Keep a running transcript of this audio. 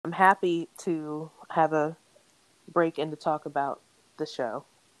I'm happy to have a break and to talk about the show.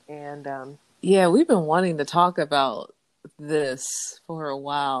 And Yeah, we've been wanting to talk about this for a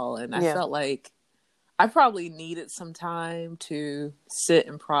while, and I yeah, felt like I probably needed some time to sit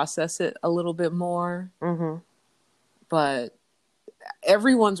and process it a little bit more. mm-hmm. But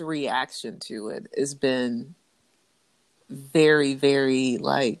everyone's reaction to it has been very, very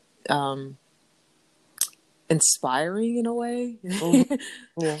um, inspiring in a way. Mm-hmm.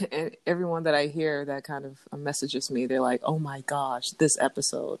 Yeah, And everyone that I hear that kind of messages me, they're like, "Oh my gosh, this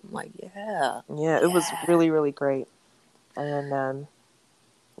episode!" I'm like, "Yeah, yeah, it was yeah." really, really great. And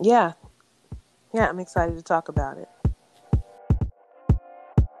yeah, yeah, I'm excited to talk about it.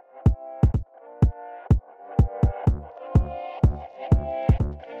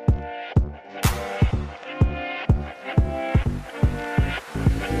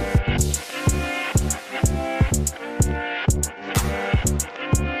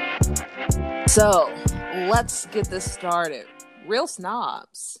 So let's get this started. Real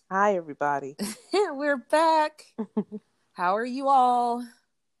snobs. Hi, everybody. We're back. How are you all?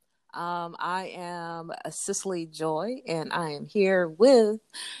 I am Cicely Joy, and I am here with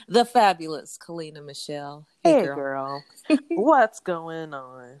the fabulous Kalina Michelle. Hey, Hey, girl. girl. What's going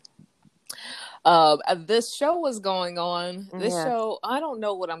on? This show was going on. This Yeah. show, I don't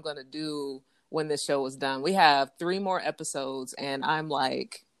know what I'm going to do when this show is done. We have 3 more episodes, and I'm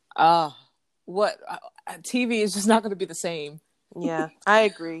like, what? TV is just not going to be the same. Yeah, I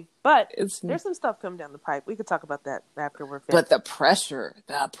agree. But It's there's some stuff coming down the pipe. We could talk about that after we're But finished. the pressure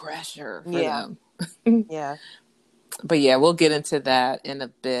for Yeah. them. Yeah. But yeah, we'll get into that in a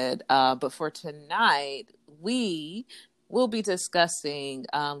bit. But for tonight, we will be discussing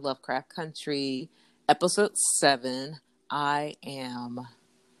Lovecraft Country, episode 7. I am.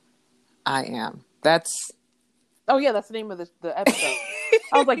 That's. Oh, yeah, that's the name of the episode.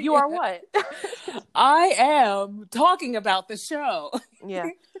 I was like, you are what? I am talking about the show. Yeah.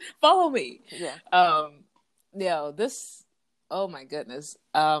 Follow me. Yeah. This. Oh my goodness.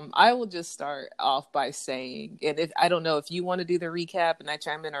 I will just start off by saying, and if I don't know if you want to do the recap and I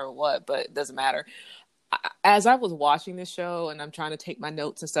chime in or what, but it doesn't matter. As I was watching the show and I'm trying to take my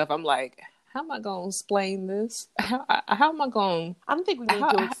notes and stuff, I'm like, how am I going to explain this? How am I going? I don't think we need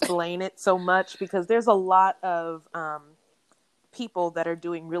to explain it so much because there's a lot of people that are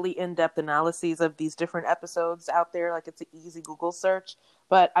doing really in-depth analyses of these different episodes out there. Like, it's an easy Google search.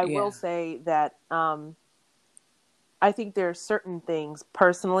 But I will say that I think there are certain things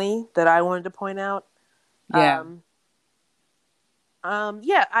personally that I wanted to point out. Yeah.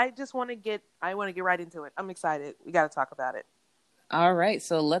 I just want to get right into it. I'm excited. We got to talk about it. All right.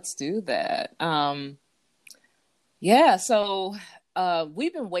 So let's do that. So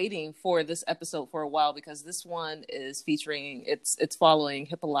we've been waiting for this episode for a while because this one is featuring, it's following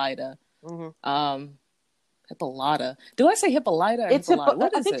Hippolyta. Mm-hmm. Hippolyta. Do I say Hippolyta or it's Hippolyta?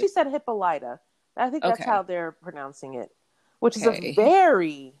 What is I think it? you said Hippolyta. I think that's how they're pronouncing it, which is a Okay.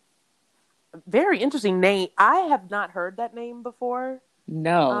 very, very interesting name. I have not heard that name before.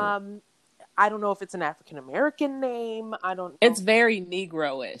 No. I don't know if it's an African American name. I don't know. It's very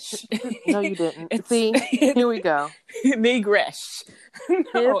Negro-ish. No, you didn't. See, here we go. Negrish.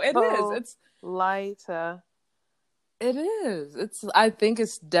 No, it is. It's Hippolyta. It is. I think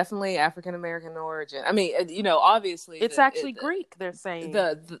it's definitely African American origin. I mean, obviously it's actually Greek. They're saying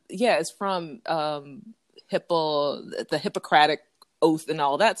it's from the Hippocratic Oath and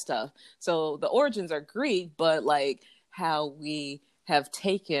all that stuff. So the origins are Greek, but like how we have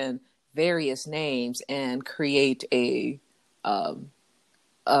taken various names and create a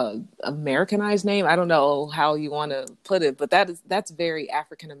Americanized name. I don't know how you want to put it, but that's very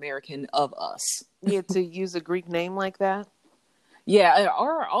African American of us. Yeah, to use a Greek name like that. Yeah,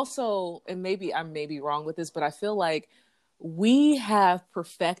 or also, and maybe I may be wrong with this, but I feel like we have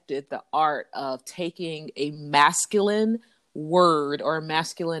perfected the art of taking a masculine word or a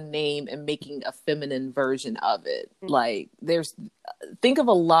masculine name and making a feminine version of it. Mm-hmm. Like think of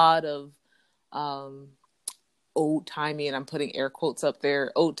a lot of old-timey, and I'm putting air quotes up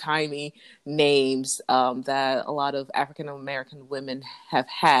there, old-timey names that a lot of African American women have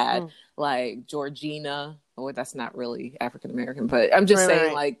had, like Georgina. Oh, that's not really African American, but I'm just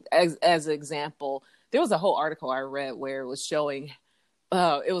saying, like, as an example, there was a whole article I read where it was showing,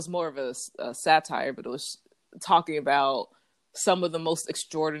 it was more of a satire, but it was talking about some of the most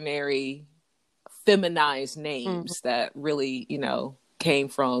extraordinary feminized names that really, came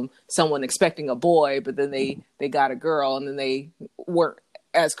from someone expecting a boy, but then they got a girl, and then they weren't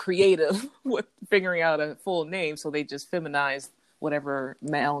as creative with figuring out a full name, so they just feminized whatever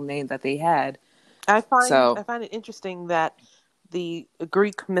male name that they had. I find it interesting that the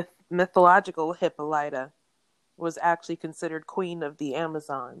Greek mythological Hippolyta was actually considered queen of the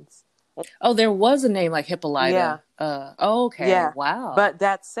Amazons. Oh, there was a name like Hippolyta. Yeah. Okay. Yeah. Wow. But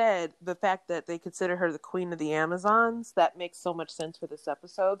that said, the fact that they consider her the queen of the Amazons, that makes so much sense for this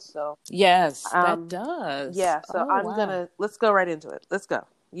episode. So yes, that does. Yeah. So let's go right into it. Let's go.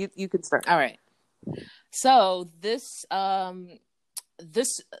 You can start. All right. So this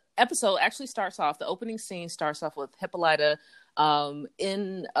episode actually starts off, the opening scene starts off with Hippolyta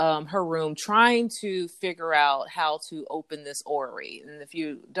in her room trying to figure out how to open this orrery. And if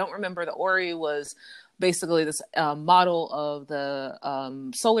you don't remember, the orrery was basically this model of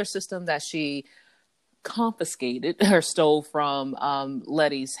the solar system that she confiscated or stole from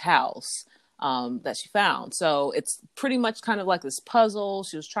Letty's house that she found. So it's pretty much kind of like this puzzle.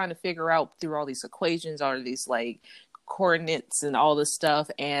 She was trying to figure out through all these equations, all of these like coordinates and all this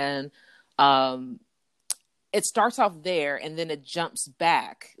stuff. And it starts off there and then it jumps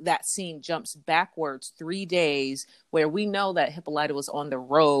back. That scene jumps backwards 3 days where we know that Hippolyta was on the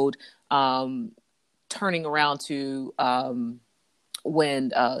road turning around to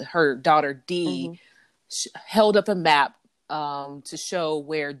when her daughter Dee held up a map to show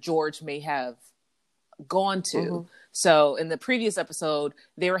where George may have gone to. So in the previous episode,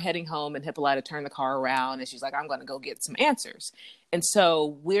 they were heading home and Hippolyta turned the car around and she's like, I'm going to go get some answers. And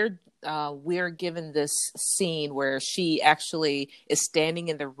so we're given this scene where she actually is standing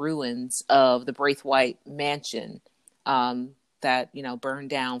in the ruins of the Braithwaite mansion that, you know, burned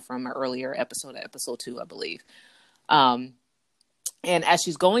down from an earlier episode, episode 2, I believe. And as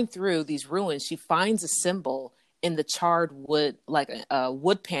she's going through these ruins, she finds a symbol in the charred wood, like a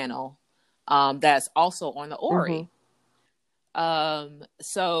wood panel that's also on the orrery.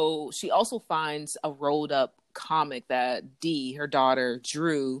 So she also finds a rolled up comic that Dee, her daughter,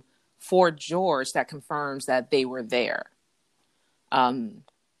 drew for George that confirms that they were there.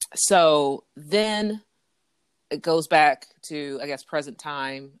 So then it goes back to, I guess, present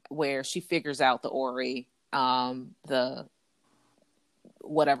time where she figures out the orrery, the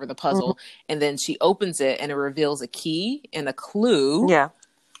puzzle, and then she opens it and it reveals a key and a clue. Yeah.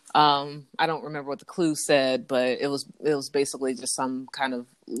 I don't remember what the clue said, but it was basically just some kind of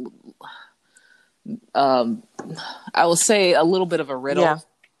I will say a little bit of a riddle.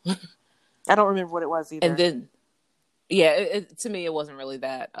 Yeah. I don't remember what it was either. And then to me it wasn't really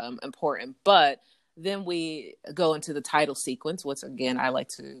that important, but then we go into the title sequence, which again I like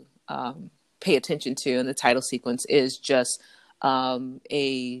to pay attention to, and the title sequence is just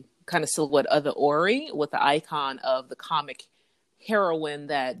a kind of silhouette of the orrery with the icon of the comic heroine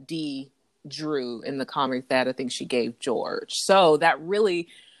that Dee drew in the comic that I think she gave George. So that really,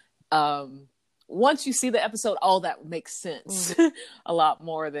 once you see the episode, all that makes sense a lot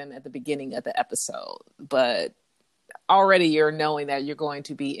more than at the beginning of the episode. But already you're knowing that you're going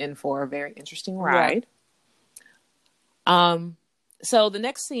to be in for a very interesting ride. Yeah. So the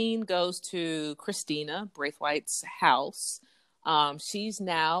next scene goes to Christina Braithwaite's house. She's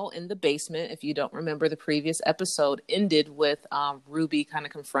now in the basement. If you don't remember, the previous episode ended with Ruby kind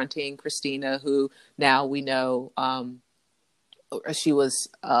of confronting Christina, who now we know she was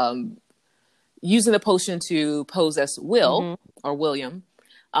using the potion to pose as Will or William.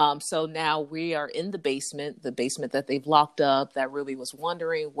 So now we are in the basement that they've locked up, that Ruby was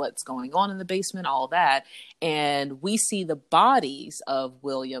wondering what's going on in the basement, all that. And we see the bodies of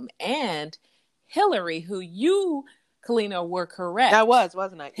William and Hillary, who you, Kalina, were correct. I was,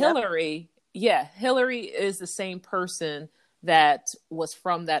 wasn't I? Hillary, Hillary is the same person that was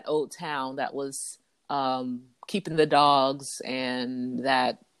from that old town that was keeping the dogs and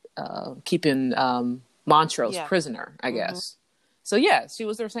that keeping Montrose prisoner, I guess. So yeah, she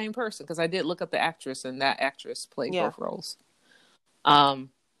was the same person, because I did look up the actress, and that actress played both roles.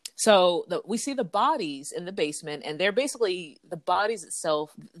 So we see the bodies in the basement, and they're basically, the bodies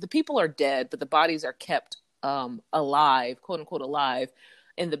itself, the people are dead, but the bodies are kept alive, quote unquote alive,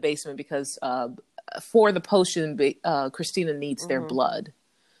 in the basement because for the potion, Christina needs their blood.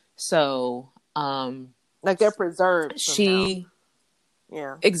 So like they're preserved somehow.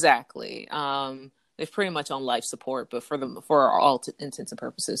 Yeah, exactly. They're pretty much on life support, but for all intents and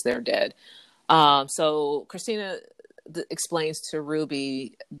purposes, they're dead. So Christina explains to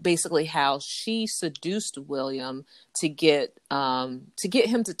Ruby basically how she seduced William to get him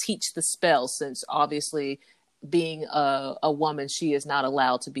to teach the spell, since obviously being a woman, she is not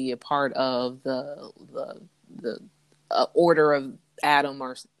allowed to be a part of the order of Adam,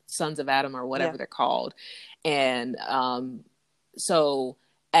 or Sons of Adam, or whatever they're called. And so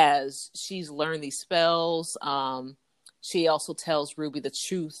as she's learned these spells, she also tells Ruby the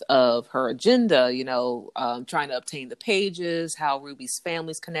truth of her agenda, trying to obtain the pages, how Ruby's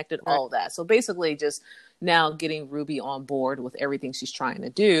family's connected, Right. all that. So basically just now getting Ruby on board with everything she's trying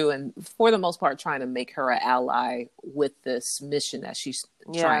to do. And for the most part, trying to make her an ally with this mission that she's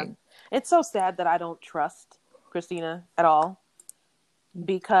trying. It's so sad that I don't trust Christina at all.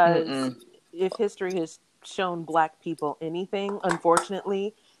 Because if history has shown Black people anything,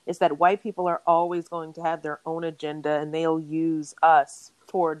 unfortunately, is that white people are always going to have their own agenda and they'll use us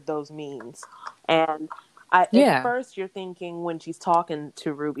toward those means. And at first you're thinking when she's talking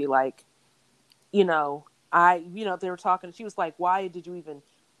to Ruby, like, they were talking, she was like, why did you even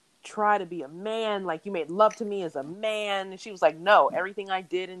try to be a man? Like, you made love to me as a man. And she was like, no, everything I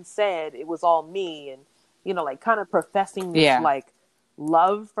did and said, it was all me. And, like kind of professing this like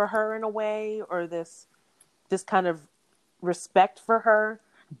love for her in a way, or this kind of respect for her.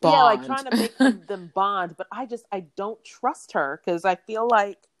 Bond. Yeah, like trying to make them bond, but I don't trust her because I feel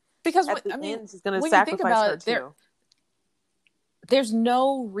like at the end she's going to sacrifice her too. There's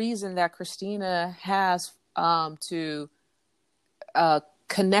no reason that Christina has to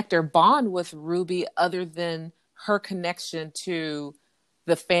connect or bond with Ruby other than her connection to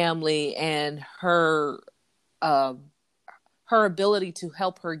the family and her ability to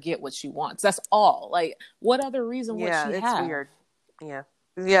help her get what she wants. That's all. Like, what other reason would she have? Yeah, it's weird.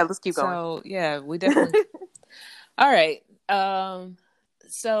 Yeah, let's keep going. So, yeah, we definitely... All right.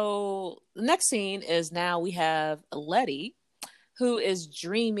 So, the next scene is now we have Letty, who is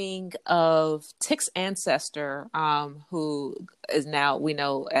dreaming of Tick's ancestor, who is now, we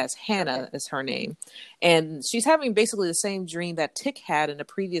know as Hannah is her name. And she's having basically the same dream that Tick had in a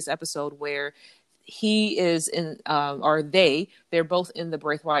previous episode where he is in, they're both in the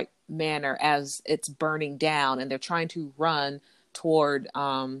Braithwaite Manor as it's burning down, and they're trying to run toward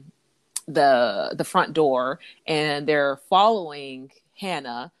the front door, and they're following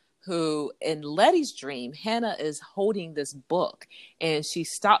Hannah, who in Letty's dream, Hannah is holding this book, and she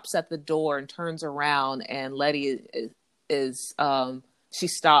stops at the door and turns around, and Letty she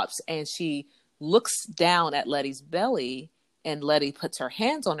stops and she looks down at Letty's belly, and Letty puts her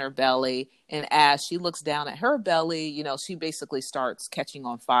hands on her belly, and as she looks down at her belly, she basically starts catching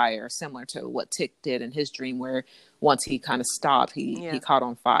on fire, similar to what Tick did in his dream, where once he kind of stopped, he caught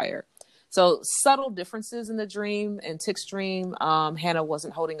on fire. So subtle differences in the dream. In Tick's dream, Hannah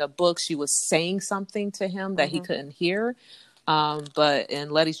wasn't holding a book. She was saying something to him that he couldn't hear. But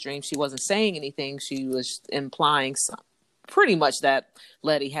in Letty's dream, she wasn't saying anything. She was implying pretty much that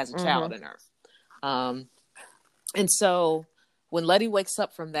Letty has a child in her. And so when Letty wakes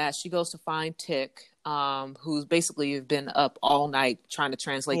up from that, she goes to find Tick, who's basically been up all night trying to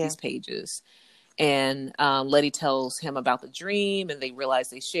translate these pages. And Letty tells him about the dream, and they realize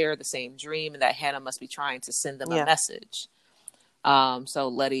they share the same dream and that Hannah must be trying to send them a message. So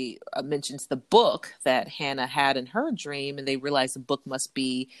Letty mentions the book that Hannah had in her dream, and they realize the book must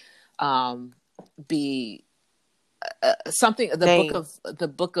be something.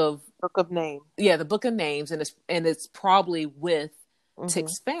 The book of names. Yeah, the book of names, and it's probably with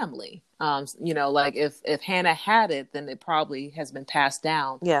Tick's family. Like if Hannah had it, then it probably has been passed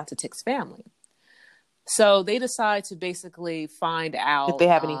down to Tick's family. So they decide to basically find out if they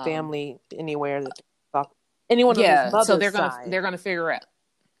have any family anywhere that anyone on his mother's so they're gonna figure out.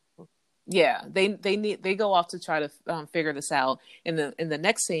 Yeah, they go off to try to figure this out. In the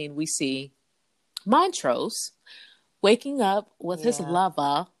next scene, we see Montrose waking up with his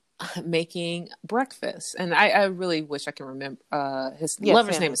lover making breakfast, and I really wish I can remember his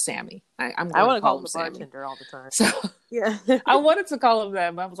lover's name is Sammy. I want to call him the bartender all the time. So I wanted to call him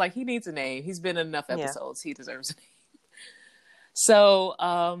that, but I was like, he needs a name. He's been in enough episodes. He deserves a name. So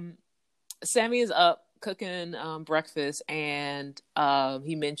Sammy is up cooking breakfast, and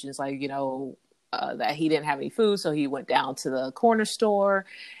he mentions that he didn't have any food, so he went down to the corner store,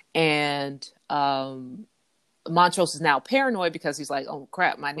 and Montrose is now paranoid because he's like, oh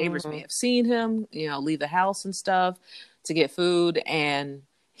crap, my neighbors may have seen him, leave the house and stuff to get food. And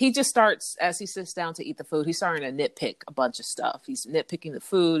he just starts, as he sits down to eat the food, he's starting to nitpick a bunch of stuff. He's nitpicking the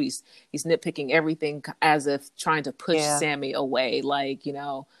food. He's nitpicking everything as if trying to push Sammy away. Like,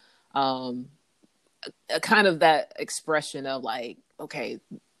 kind of that expression of like, okay,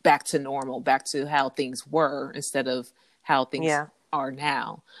 back to normal, back to how things were instead of how things are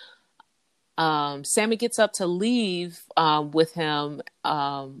now. Sammy gets up to leave with him,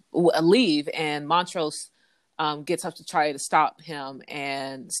 leave, and Montrose gets up to try to stop him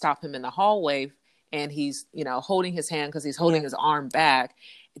in the hallway, and he's holding his hand because he's holding his arm back,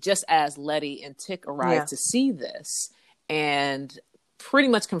 just as Letty and Tick arrive to see this, and pretty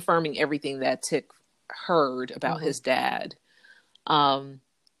much confirming everything that Tick heard about Mm-hmm. his dad.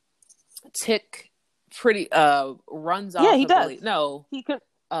 Tick pretty runs Yeah, off, he I does. believe. No. He could.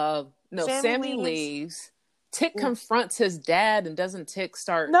 No, Sammy Sammy leaves. leaves. Tick confronts his dad, and doesn't Tick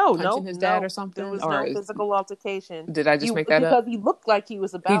start punching his dad or No. There something? was Or no physical altercation. did I just make that up? Because he looked like he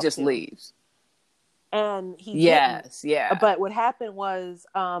was He about just to, leaves. and he didn't. Yes, yeah. But what happened was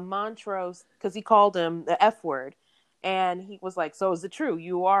Montrose, because he called him the F word, and he was like, "So is it true?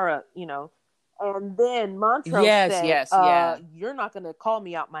 You are a, you know." And then Montrose said, yeah. "You're not going to call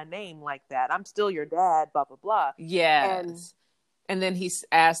me out my name like that. I'm still your dad." Blah blah blah. Yes. And then he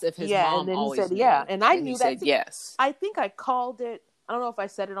asked if his mom and then he always said, knew. "Yeah," and I And knew he that. said yes. I think I called it. I don't know if I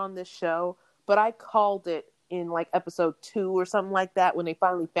said it on this show, but I called it in like episode 2 or something like that when they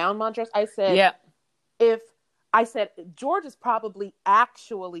finally found Montrose. I said, Yep. George is probably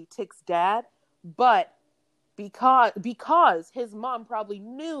actually Tick's dad, but because his mom probably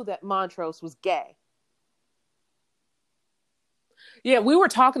knew that Montrose was gay." Yeah, we were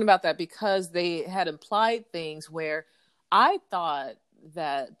talking about that because they had implied things where I thought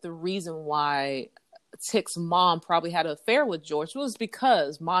that the reason why Tick's mom probably had an affair with George was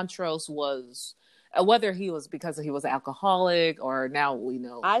because Montrose was, whether he was because he was alcoholic or now we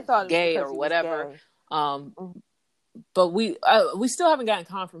know I thought it was gay because or he was whatever. gay. But we still haven't gotten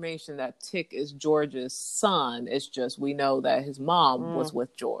confirmation that Tick is George's son. It's just we know that his mom was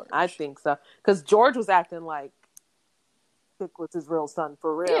with George. I think so, because George was acting like Tick was his real son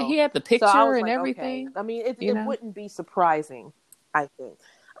for real. Yeah, he had the picture and like, everything. Okay. I mean, it wouldn't be surprising, I think.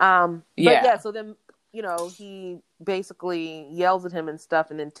 But so then, he basically yells at him and stuff,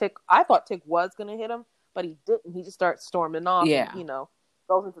 and then I thought Tick was going to hit him, but he didn't. He just starts storming off and,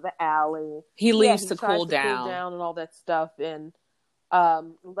 goes into the alley. He leaves to cool down and all that stuff, and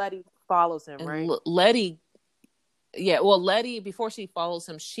Letty follows him, and right? Letty, before she follows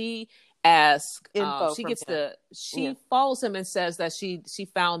him, she asks, she follows him and says that she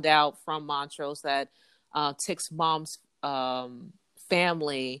found out from Montrose that Tick's mom's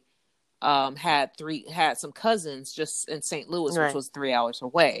family had some cousins just in St. Louis, which was 3 hours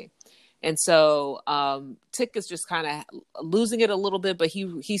away. And so Tick is just kind of losing it a little bit, but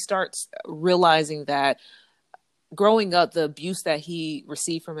he starts realizing that growing up, the abuse that he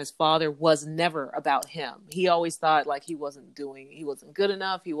received from his father was never about him. He always thought like he wasn't good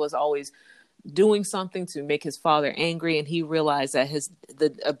enough. He was always doing something to make his father angry. And he realized that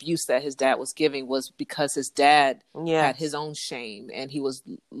the abuse that his dad was giving was because his dad had his own shame and he was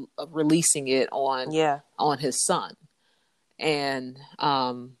releasing it on his son. And,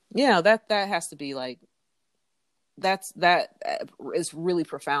 that has to be like, that is really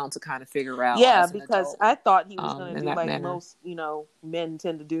profound to kind of figure out. Yeah, because I thought he was going to do like manner. Most, men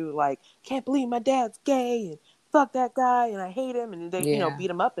tend to do, like, can't believe my dad's gay and fuck that guy and I hate him, and they, beat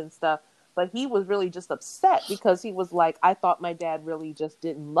him up and stuff. But he was really just upset because he was like, I thought my dad really just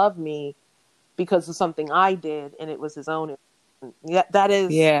didn't love me because of something I did, and it was his own. Yeah, that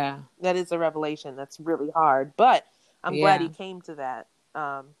is a revelation. That's really hard, but I'm glad he came to that.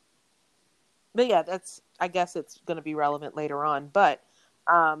 But yeah, I guess it's going to be relevant later on. But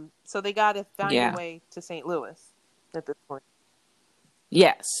so they got to find a way to St. Louis at this point.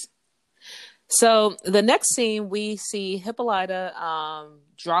 Yes. So the next scene, we see Hippolyta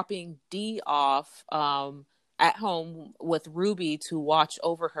dropping Dee off at home with Ruby to watch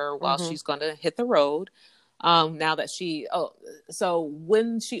over her while she's going to hit the road. Now that so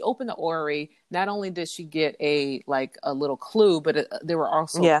when she opened the orrery, not only did she get a little clue, but there were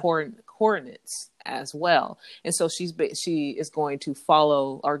also coordinates as well. And so she is going to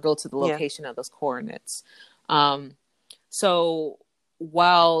follow or go to the location of those coordinates. So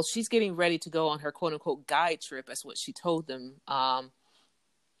while she's getting ready to go on her quote unquote guide trip, that's what she told them,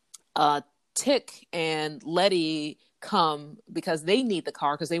 Tick and Letty come because they need the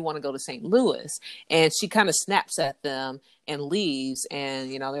car because they want to go to St. Louis, and she kind of snaps at them and leaves,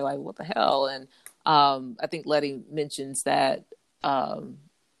 and they're like, what the hell? And I think Letty mentions that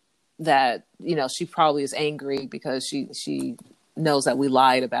she probably is angry because she knows that we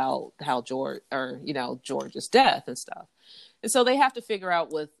lied about how George's death and stuff. And so they have to figure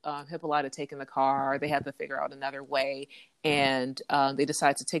out with Hippolyta taking the car, they have to figure out another way. And they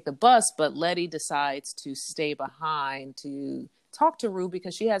decide to take the bus, but Letty decides to stay behind to talk to Ruby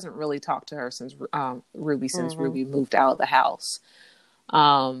because she hasn't really talked to her since Ruby moved out of the house.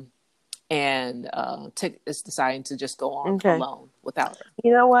 And Tick is deciding to just go on alone without her.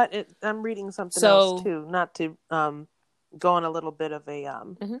 You know what? I'm reading something else too, not to go on a little bit of a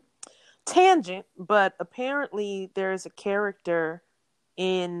tangent, but apparently there's a character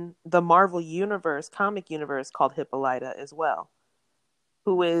in the Marvel universe, comic universe, called Hippolyta as well.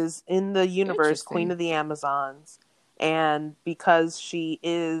 who is in the universe Queen Interesting. of the Amazons. And because she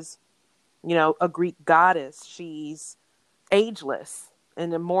is, a Greek goddess, she's ageless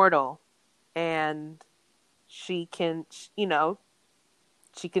and immortal. And she can,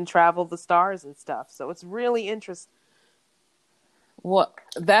 she can travel the stars and stuff. So it's really interesting. Well,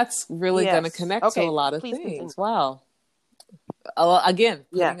 that's really going to Yes. connect to a Okay, lot of please continue. things. Wow. Again,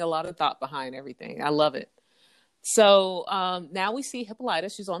 Yeah. putting a lot of thought behind everything. I love it. So now we see Hippolyta.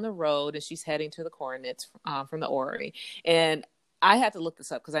 She's on the road and she's heading to the coordinates from the orrery. And I had to look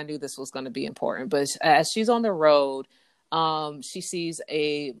this up because I knew this was going to be important. But as she's on the road, she sees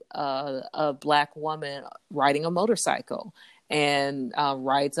a black woman riding a motorcycle and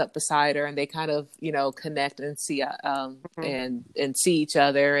rides up beside her, and they kind of connect and see and see each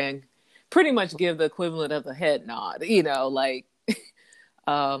other and pretty much give the equivalent of a head nod. Like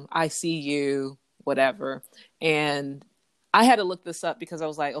I see you, whatever. And I had to look this up because I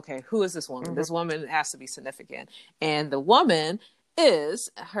was like, okay, who is this woman? Mm-hmm. This woman has to be significant. And the woman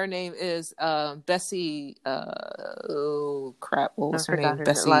her name is Bessie. Oh crap! What was her name? Her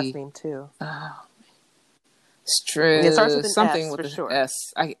Bessie. last name too. It starts with an something S with for the sure. S.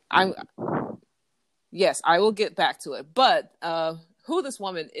 Yes, I will get back to it. But who this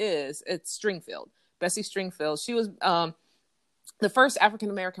woman is? It's Stringfield. Bessie Stringfield. She was the first African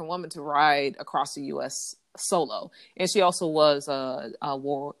American woman to ride across the U.S. solo, and she also was a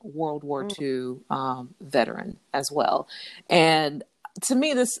World War II veteran as well. And to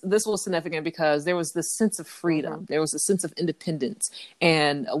me, this was significant because there was this sense of freedom, there was a sense of independence,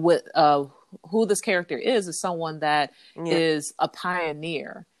 and what who this character is someone that is a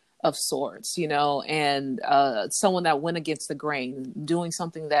pioneer of sorts, and someone that went against the grain, doing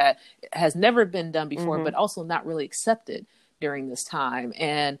something that has never been done before, but also not really accepted during this time.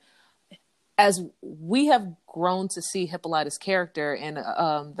 And as we have grown to see Hippolyta's character in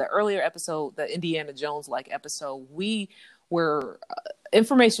the earlier episode, the Indiana Jones episode, we were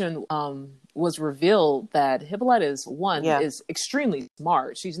information was revealed that Hippolyta is extremely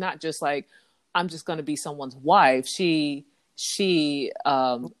smart. She's not just like, I'm just going to be someone's wife. She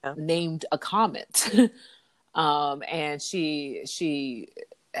named a comet, and she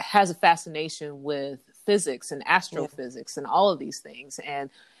has a fascination with physics and astrophysics and all of these things. And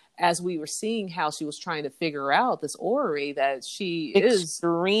as we were seeing how she was trying to figure out this orrery, that she is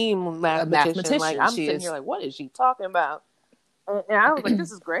extreme mathematician. Like I'm she sitting here like, what is she talking about? And I was like,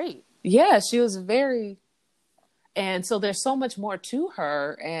 this is great. Yeah, she was very, and so there's so much more to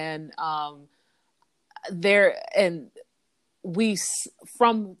her, and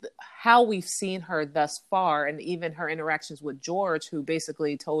from how we've seen her thus far, and even her interactions with George, who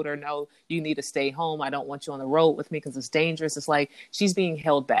basically told her, no, you need to stay home. I don't want you on the road with me because it's dangerous. It's like she's being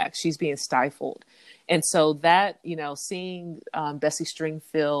held back. She's being stifled. And so that, seeing Bessie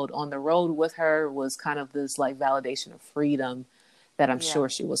Stringfield on the road with her was kind of this validation of freedom that I'm sure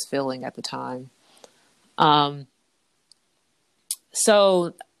she was feeling at the time.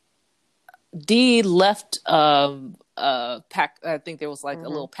 So Dee left I think there was a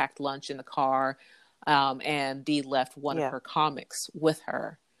little packed lunch in the car, and Dee left one of her comics with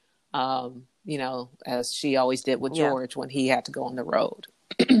her, as she always did with George when he had to go on the road.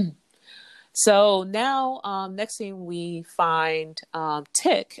 So now, next thing we find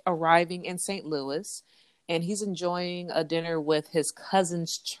Tick arriving in St. Louis, and he's enjoying a dinner with his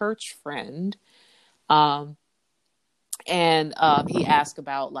cousin's church friend. And he asked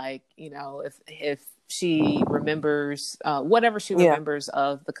about if she remembers whatever she remembers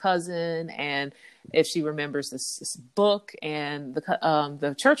of the cousin, and if she remembers this book. And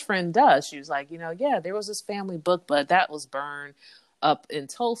the church friend does. She was like, there was this family book, but that was burned up in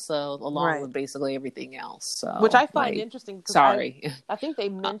Tulsa along with basically everything else. So, which I find interesting. Sorry, I think they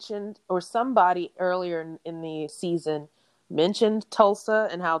mentioned, or somebody earlier in the season mentioned Tulsa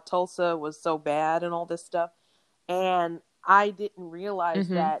and how Tulsa was so bad and all this stuff. And I didn't realize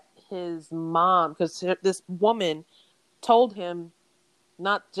that his mom, because this woman told him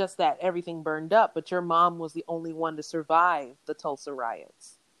not just that everything burned up, but your mom was the only one to survive the Tulsa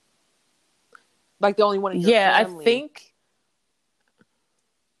riots. Like the only one in your family. I think.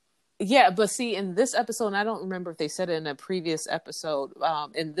 Yeah, but see, in this episode, and I don't remember if they said it in a previous episode,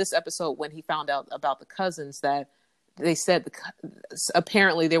 in this episode when he found out about the cousins, that they said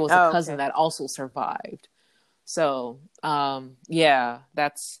apparently there was a cousin that also survived. So, that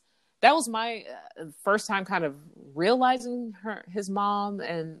was my first time kind of realizing his mom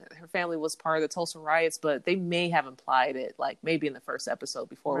and her family was part of the Tulsa riots, but they may have implied it, maybe in the first episode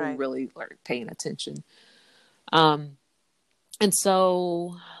before we really were paying attention. And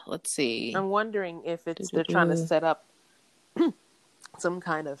so, let's see. I'm wondering if they're trying to set up some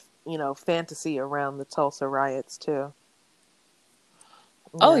kind of, fantasy around the Tulsa riots too.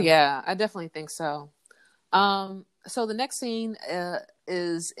 Oh Yeah. yeah, I definitely think so. So the next scene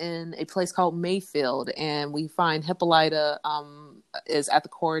is in a place called Mayfield, and we find Hippolyta is at the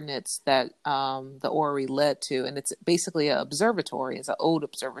coordinates that the orrery led to, and it's basically an observatory. It's an old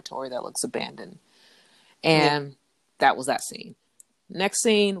observatory that looks abandoned, and that was that scene. Next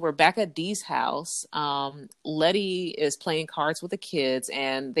scene, we're back at Dee's house. Letty is playing cards with the kids,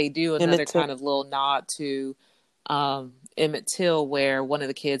 and they do another kind of little nod to Emmett Till, where one of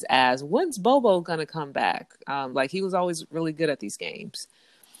the kids asks, "When's Bobo gonna come back?" Like he was always really good at these games.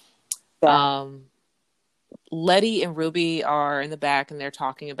 Yeah. Letty and Ruby are in the back, and they're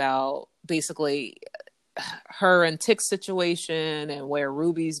talking about basically her and Tick's situation and where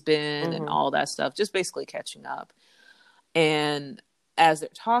Ruby's been and all that stuff, just basically catching up. And as they're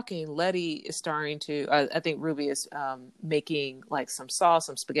talking, Letty is starting to, I think Ruby is making like some sauce,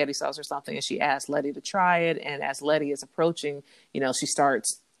 some spaghetti sauce or something. And she asks Letty to try it. And as Letty is approaching, she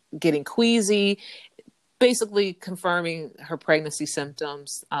starts getting queasy, basically confirming her pregnancy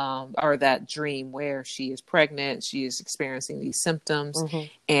symptoms, or that dream where she is pregnant. She is experiencing these symptoms,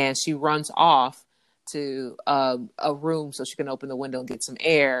 and she runs off to a room so she can open the window and get some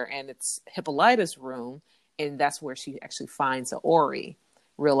air. And it's Hippolyta's room. And that's where she actually finds the orrery,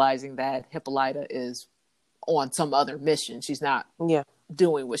 realizing that Hippolyta is on some other mission. She's not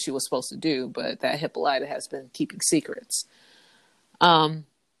doing what she was supposed to do, but that Hippolyta has been keeping secrets.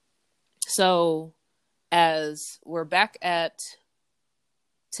 So as we're back at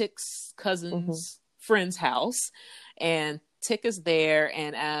Tick's cousin's friend's house, and Tick is there,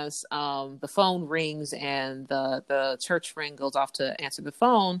 and as the phone rings and the church friend goes off to answer the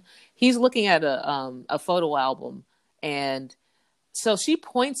phone, he's looking at a photo album, and so she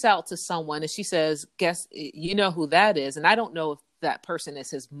points out to someone, and she says, "Guess you know who that is?" And I don't know if that person is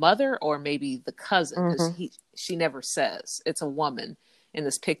his mother or maybe the cousin, because she never says. It's a woman in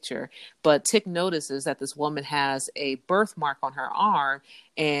this picture, but Tick notices that this woman has a birthmark on her arm,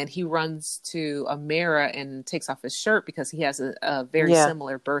 and he runs to a mirror and takes off his shirt because he has a very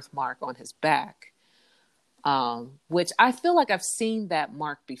similar birthmark on his back, which I feel like I've seen that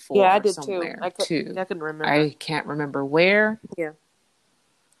mark before. Yeah, I did somewhere too. I couldn't remember. I can't remember where. Yeah.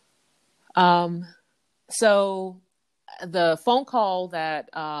 So the phone call that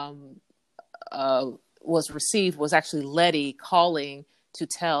was received was actually Letty calling to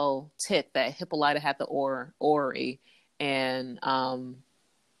tell Tick that Hippolyta had the orrery, and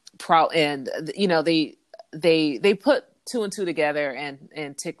they put two and two together,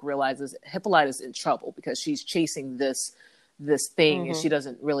 and Tick realizes Hippolyta's in trouble because she's chasing this thing, and she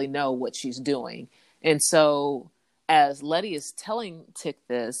doesn't really know what she's doing. And so as Letty is telling Tick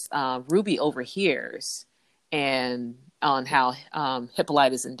this, Ruby overhears and on how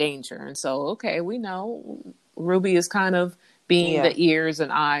Hippolyta's in danger. And so, okay, we know Ruby is kind of being the ears and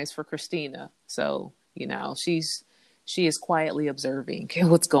eyes for Christina. So, she is quietly observing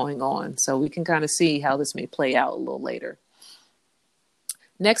what's going on. So we can kind of see how this may play out a little later.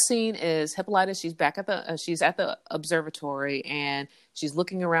 Next scene is Hippolyta. She's back at she's at the observatory, and she's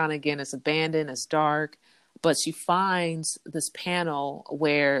looking around again. It's abandoned, it's dark, but she finds this panel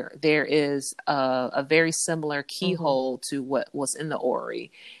where there is a very similar keyhole to what was in the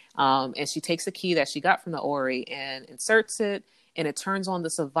orrery. And she takes a key that she got from the orrery and inserts it, and it turns on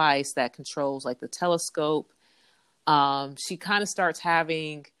this device that controls like the telescope. She kind of starts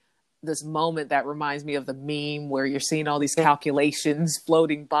having this moment that reminds me of the meme where you're seeing all these calculations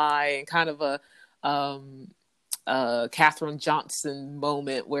floating by, and kind of a Katherine Johnson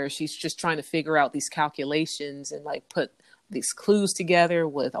moment where she's just trying to figure out these calculations and like put these clues together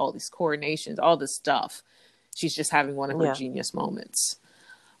with all these coordinations, all this stuff. She's just having one of her genius moments.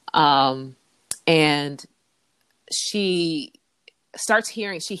 And she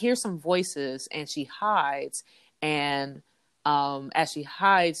hears some voices, and she hides. And as she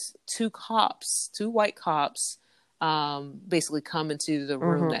hides, two white cops, basically come into the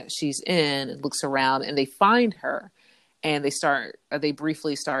room that she's in and looks around, and they find her, and they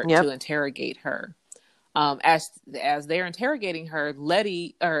briefly start to interrogate her. As they're interrogating her,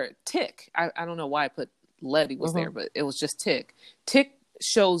 Tick, I don't know why I put Letty was there, but it was just Tick. Tick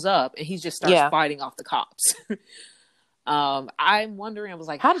shows up, and he just starts fighting off the cops. I'm wondering, I was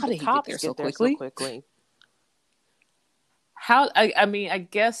like, how did he get there so quickly? I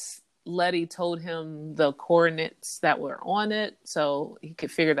guess Letty told him the coordinates that were on it, so he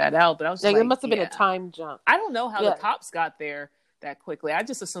could figure that out. But I was like, it must have been a time jump. I don't know how the cops got there that quickly. I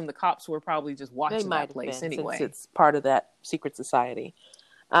just assumed the cops were probably just watching that place anyway. Since it's part of that secret society.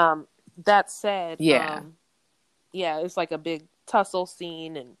 That said, it's like a big tussle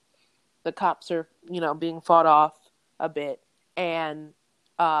scene, and the cops are, being fought off a bit. And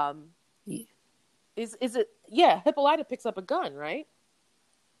Yeah. is it? Yeah, Hippolyta picks up a gun, right?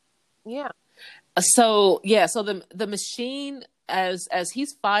 Yeah. So the machine, as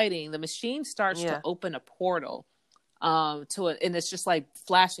he's fighting, the machine starts to open a portal to it, and it's just like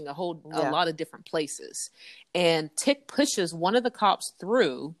flashing a lot of different places. And Tick pushes one of the cops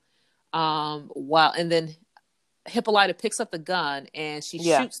through, and then Hippolyta picks up the gun and she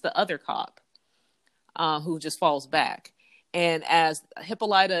shoots the other cop, who just falls back. And as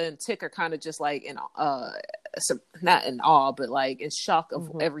Hippolyta and Tick are kind of just like not in awe, but like in shock of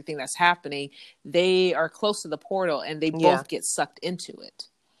everything that's happening, they are close to the portal and they both get sucked into it.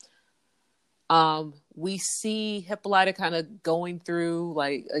 We see Hippolyta kind of going through,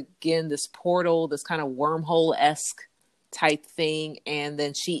 like, again, this portal, this kind of wormhole-esque type thing. And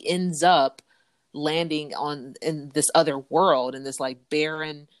then she ends up landing in this other world, in this like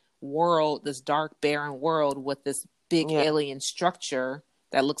barren world, this dark barren world with this big alien structure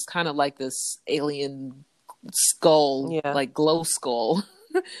that looks kind of like this alien skull, like glow skull.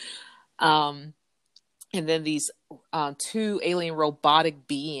 And then these two alien robotic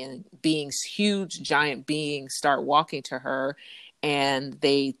beings, huge giant beings, start walking to her, and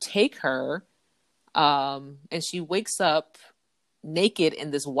they take her, and she wakes up naked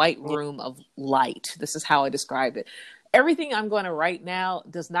in this white room of light. This is how I described it. Everything I'm going to write now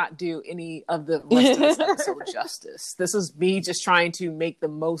does not do any of the rest of this episode justice. This is me just trying to make the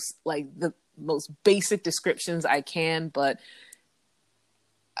most basic descriptions I can, but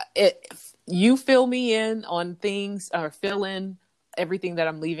you fill me in on things, or fill in everything that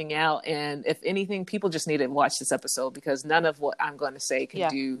I'm leaving out. And if anything, people just need to watch this episode, because none of what I'm going to say can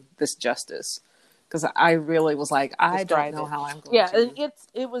do this justice. Because I really was like, I don't know how I'm going to. Yeah, and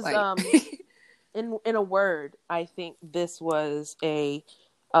it was in a word, I think this was a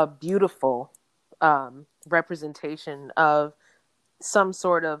beautiful representation of some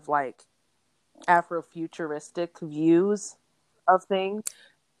sort of like Afrofuturistic views of things.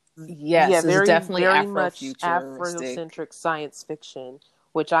 Yes, very, definitely very much Afrocentric science fiction,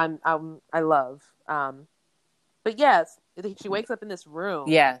 which I love. But yes, she wakes up in this room.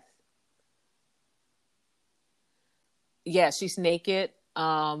 Yeah, she's naked.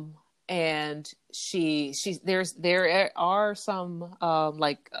 And there are some a jumper,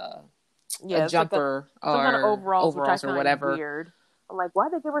 like some kind of overalls or whatever. Weird. I'm like,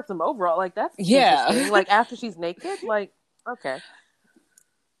 why'd they give her some overall? Like, that's interesting. Like, after she's naked, like, okay.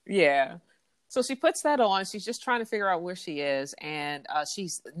 Yeah. So she puts that on. She's just trying to figure out where she is, and she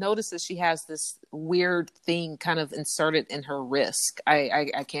notices she has this weird thing kind of inserted in her wrist.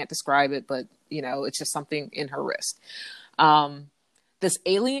 I can't describe it, but it's just something in her wrist. This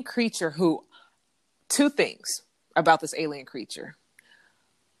alien creature two things about this alien creature.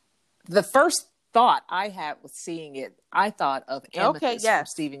 The first thought I had with seeing it, I thought of Amethyst from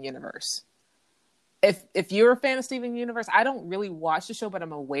Steven Universe. If you're a fan of Steven Universe, I don't really watch the show, but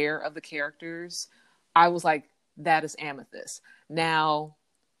I'm aware of the characters. I was like, that is Amethyst. Now,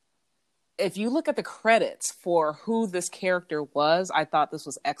 if you look at the credits for who this character was, I thought this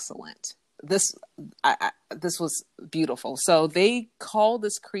was excellent. This was beautiful. So they call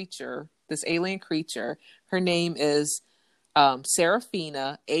this creature, this alien creature, her name is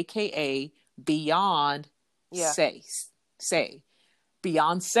Seraphina, aka Beyond Say.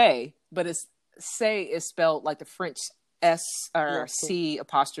 Beyonce, but it's Say is spelled like the French S or C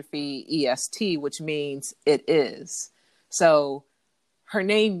apostrophe EST, which means it is. So her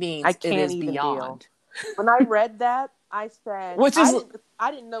name means it is beyond. When I read that, I said,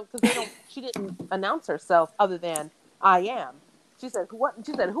 I didn't know, because she didn't announce herself other than I am. She said, what?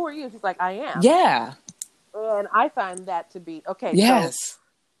 She said, who are you? She's like, I am. Yeah. And I find that to be, okay. Yes. So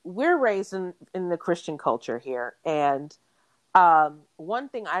we're raised in the Christian culture here. And one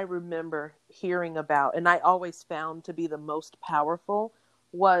thing I remember hearing about, and I always found to be the most powerful,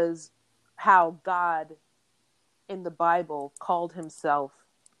 was how God in the Bible called himself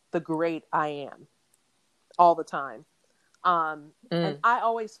the great I am all the time. And I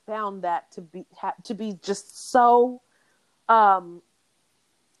always found that to be just so, like,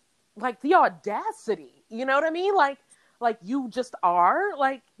 the audacity, you know what I mean? Like you just are,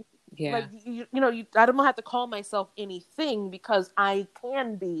 like, like, I don't have to call myself anything, because I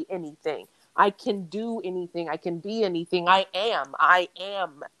can be anything. I can do anything. I can be anything. I am,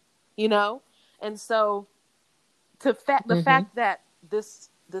 And so the fact that this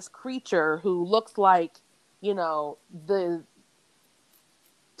creature who looks like,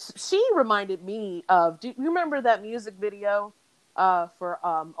 she reminded me of, do you remember that music video for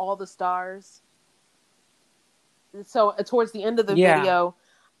All the Stars? so towards the end of the video,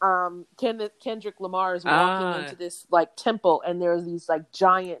 Kendrick Lamar is walking into this like temple, and there's these like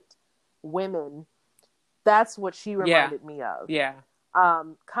giant women. That's what she reminded me of. Yeah.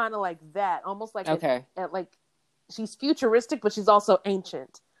 Kind of like that, almost like like she's futuristic, but she's also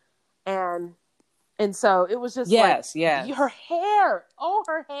ancient, and so it was just her hair,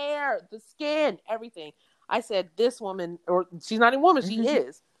 her hair, the skin, everything. I said, this woman, or she's not a woman, she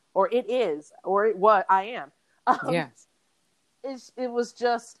is, or it is, or it what I am. Yes. It was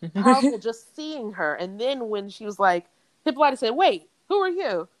just powerful just seeing her. And then when she was like, Hippolyta said, wait, who are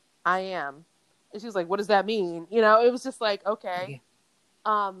you? I am. And she was like, what does that mean? You know, it was just like, okay.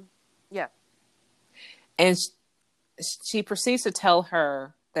 Yeah. And she proceeds to tell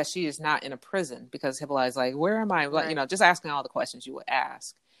her that she is not in a prison, because Hippolyta's like, where am I? Right. You know, just asking all the questions you would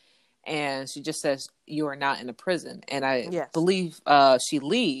ask. And she just says, you are not in a prison. And I believe she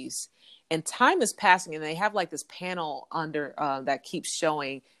leaves. And time is passing, and they have like this panel under that keeps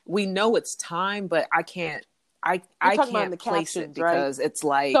showing. We know it's time, but I can't can't place it because it's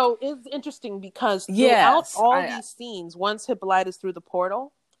like. So it's interesting because throughout all these scenes, once Hippolyta's through the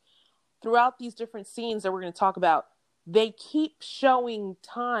portal, throughout these different scenes that we're going to talk about, they keep showing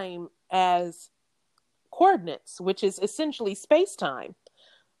time as coordinates, which is essentially space-time,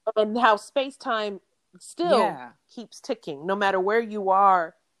 and how space-time still keeps ticking, no matter where you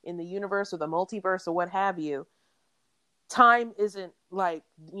are in the universe or the multiverse or what have you. Time isn't like,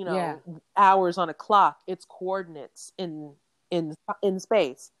 you know, hours on a clock. It's coordinates in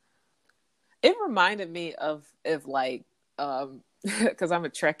space. It reminded me of like, because I'm a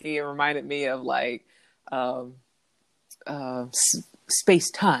Trekkie, it reminded me of like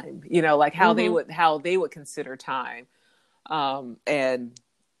space time. You know, like how they would consider time, and.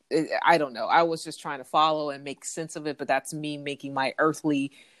 I don't know. I was just trying to follow and make sense of it, but that's me making my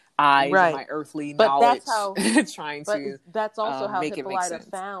earthly eyes and my earthly knowledge trying to. That's also how Hippolyta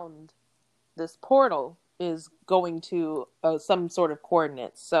found this portal, is going to some sort of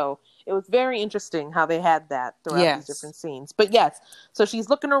coordinates. So it was very interesting how they had that throughout these different scenes. But so she's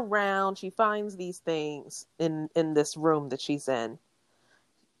looking around. She finds these things in this room that she's in.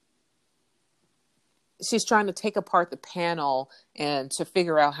 She's trying to take apart the panel and to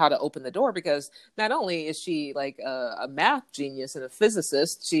figure out how to open the door, because not only is she like a math genius and a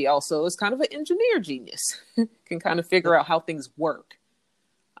physicist, she also is kind of an engineer genius, can kind of figure out how things work,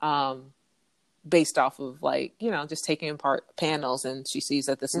 based off of like, you know, just taking apart panels. And she sees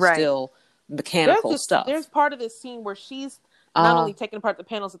that this is still mechanical stuff. There's part of this scene where she's not only taking apart the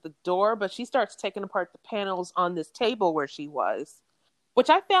panels at the door, but she starts taking apart the panels on this table where she was. Which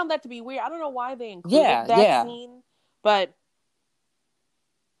I found that to be weird. I don't know why they included that scene, but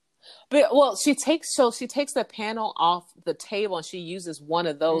well, she takes the panel off the table, and she uses one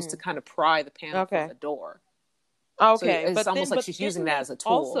of those to kind of pry the panel from the door. Okay, so it's almost like she's using that as a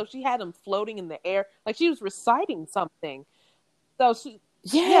tool. Also, she had them floating in the air, like she was reciting something. So she,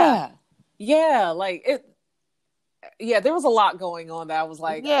 like it. Yeah, there was a lot going on that I was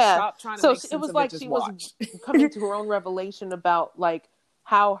like, stop trying to make sense of it. So it was like she was coming to her own revelation about like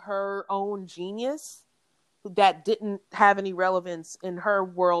how her own genius that didn't have any relevance in her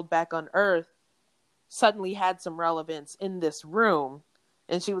world back on Earth suddenly had some relevance in this room,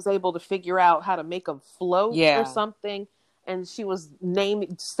 and she was able to figure out how to make them float or something. And she was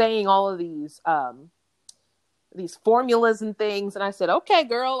saying all of these formulas and things, and I said, okay,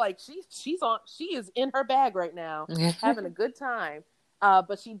 girl, like she is in her bag right now, having a good time.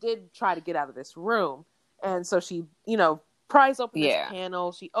 But she did try to get out of this room, and so she, you know, pries open this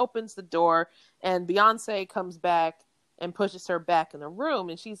panel. She opens the door, and Beyonce comes back and pushes her back in the room,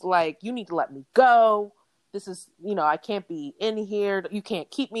 and she's like, you need to let me go. This is, you know, I can't be in here. You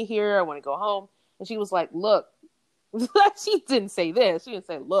can't keep me here. I want to go home. And she was like, look. She didn't say this. She didn't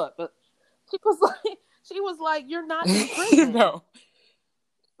say look, but she was like, you're not in prison. No.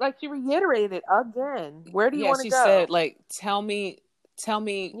 Like, she reiterated it again. Where do you want to go? She said, like, tell me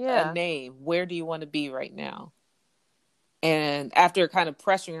a name. Where do you want to be right now? And after kind of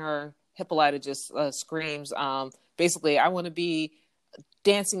pressuring her, Hippolyta just screams, basically, I want to be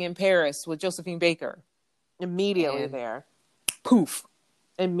dancing in Paris with Josephine Baker. Immediately there. Poof.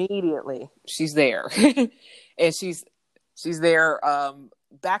 Immediately. She's there. And she's there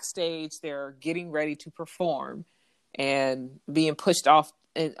backstage. They're getting ready to perform and being pushed off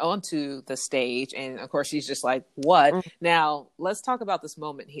and onto the stage. And of course, she's just like, what? Mm-hmm. Now, let's talk about this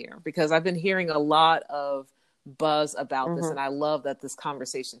moment here, because I've been hearing a lot of buzz about this, and I love that this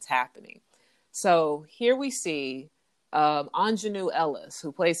conversation's happening. So here we see Aunjanue Ellis,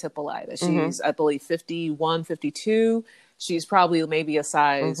 who plays Hippolyta. She's, I believe, 51, 52. She's probably maybe a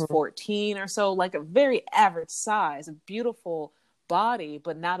size Mm-hmm. 14 or so, like a very average size, a beautiful body,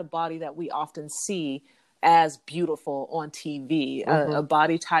 but not a body that we often see as beautiful on TV, Mm-hmm. a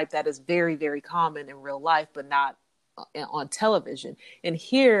body type that is very, very common in real life, but not on television. And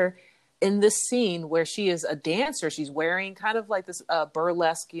here in this scene where she is a dancer, she's wearing kind of like this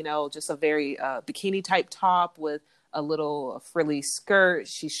burlesque, just a very bikini type top with a little frilly skirt.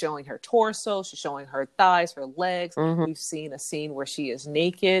 She's showing her torso, she's showing her thighs, her legs. Mm-hmm. We've seen a scene where she is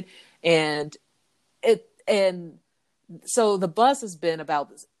naked, and so the buzz has been about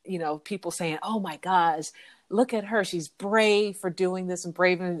this, people saying, "Oh my gosh, look at her. She's brave for doing this and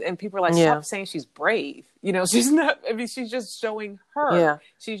brave." And people are like, Yeah. "Stop saying she's brave. She's not, I mean, she's just showing her. Yeah.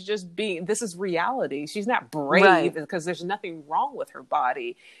 She's just being, this is reality. She's not brave Right. because there's nothing wrong with her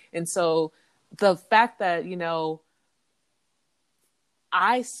body." And so the fact that,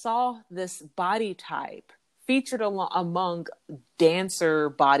 I saw this body type featured among dancer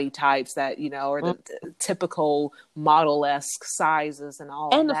body types that, are the typical model-esque sizes and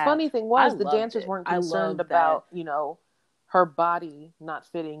all And of the that. funny thing was, the dancers weren't I concerned loved about, her body not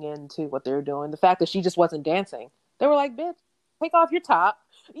fitting into what they were doing. The fact that she just wasn't dancing. They were like, "Bitch, take off your top."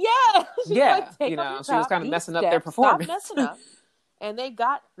 Yeah. She's like, "Take off your top, she was kind of do messing the up their steps, performance. Stop messing up." And they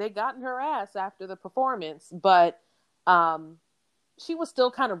got in her ass after the performance, but she was still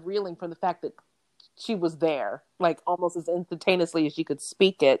kind of reeling from the fact that she was there, like almost as instantaneously as she could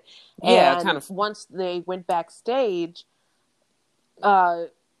speak it. Yeah, and kind of. Once they went backstage,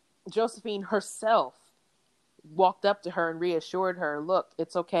 Josephine herself walked up to her and reassured her, "Look,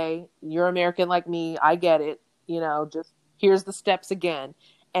 it's okay. You're American like me. I get it. Just here's the steps again."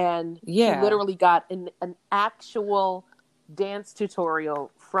 And she literally got an actual dance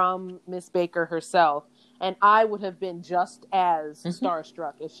tutorial from Miss Baker herself. And I would have been just as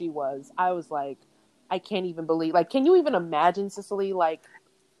starstruck as she was. I was like, I can't even believe, like, can you even imagine, Cicely? Like,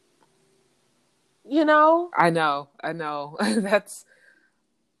 I know. That's,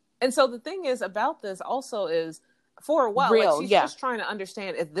 and so the thing is about this also is, for a while, real, like, she's just trying to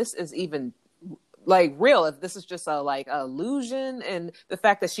understand if this is even like real, if this is just a like illusion, and the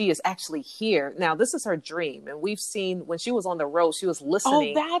fact that she is actually here. Now, this is her dream, and we've seen when she was on the road, she was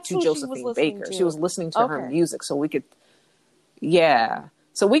listening to Josephine Baker. She was listening to her music, so we could,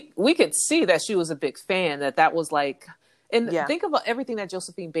 so we could see that she was a big fan. That was like, and think about everything that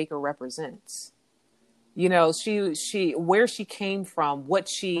Josephine Baker represents. She where she came from, what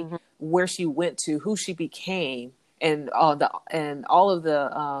she where she went to, who she became, and all of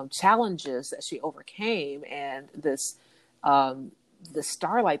the challenges that she overcame, and this the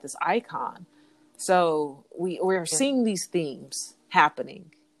starlight, this icon. So we're seeing these themes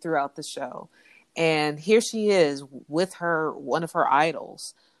happening throughout the show, and here she is with one of her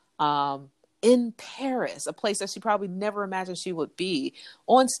idols, in Paris, a place that she probably never imagined she would be,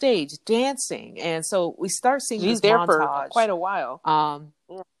 on stage dancing. And so we start seeing she's this there montage for quite a while.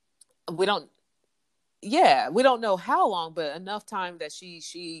 We don't know how long, but enough time that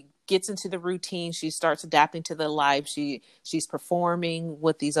she gets into the routine. She starts adapting to the life. She's performing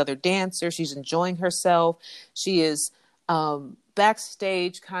with these other dancers. She's enjoying herself. She is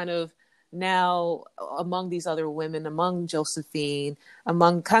backstage, kind of now among these other women, among Josephine,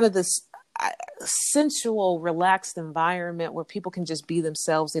 among kind of this sensual, relaxed environment where people can just be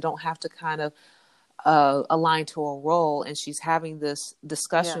themselves. They don't have to kind of aligned to a role. And she's having this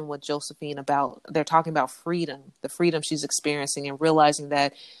discussion with Josephine about, they're talking about freedom, the freedom she's experiencing, and realizing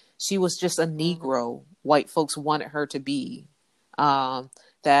that she was just a Negro white folks wanted her to be.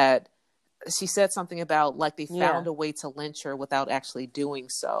 That she said something about, like, they found a way to lynch her without actually doing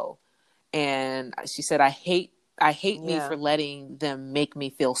so. And she said, I hate me for letting them make me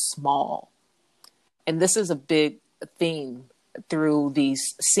feel small. And this is a big theme through these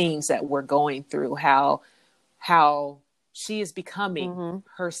scenes that we're going through, how she is becoming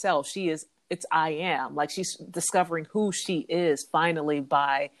herself. It's I am, like, she's discovering who she is finally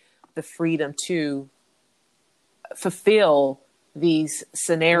by the freedom to fulfill these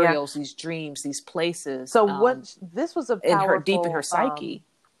scenarios, these dreams, these places. So this was a powerful, deep in her psyche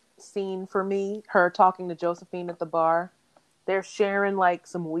scene for me, her talking to Josephine at the bar. They're sharing like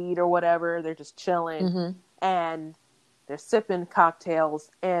some weed or whatever. They're just chilling and they're sipping cocktails,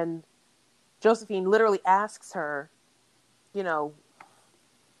 and Josephine literally asks her, you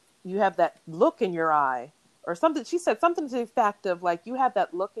have that look in your eye, or something. She said something to the effect of, like, you have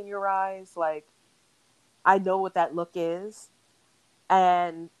that look in your eyes, like, I know what that look is.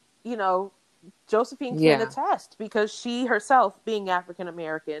 And, Josephine can attest, because she herself, being African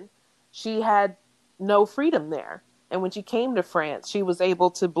American, she had no freedom there. And when she came to France, she was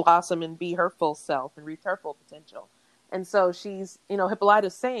able to blossom and be her full self and reach her full potential. And so she's,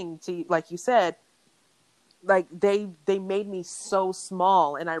 Hippolyta's saying to, like you said, like they made me so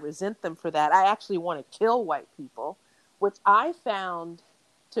small and I resent them for that. I actually want to kill white people, which I found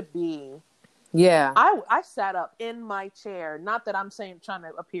to be, Yeah. I sat up in my chair. Not that I'm saying trying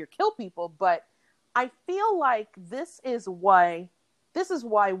to appear kill people, but I feel like this is why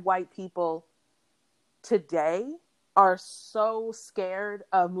white people today are so scared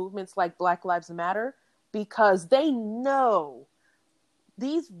of movements like Black Lives Matter, because they know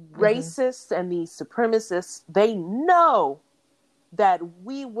these racists and these supremacists, they know that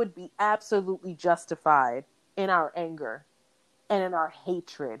we would be absolutely justified in our anger and in our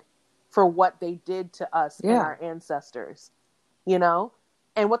hatred for what they did to us and our ancestors,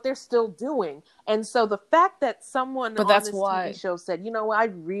 and what they're still doing. And so the fact that someone on this TV show said, I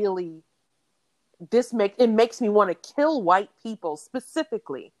really, it makes me want to kill white people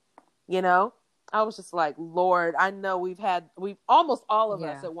specifically, I was just like, Lord, I know we've almost all of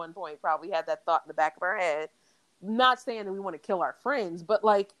us at one point probably had that thought in the back of our head. Not saying that we want to kill our friends, but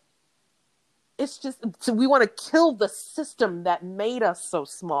like, it's just, we want to kill the system that made us so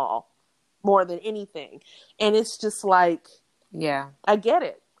small more than anything. And it's just like, I get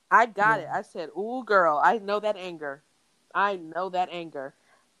it. I got it. I said, ooh, girl, I know that anger. And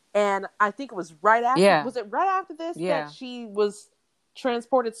I think it was right after, was it right after this that she was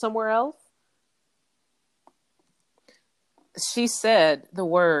transported somewhere else? She said the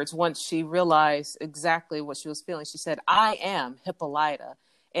words once she realized exactly what she was feeling. She said, I am Hippolyta.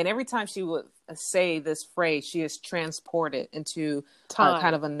 And every time she would say this phrase, she is transported into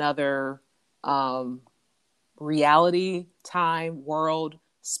kind of another reality, time, world,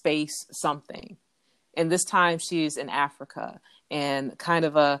 space, something. And this time she's in Africa, and kind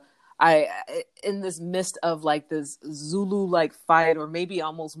of in this midst of like this Zulu like fight, or maybe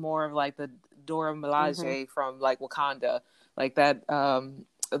almost more of like the Dora Milaje from like Wakanda, like that,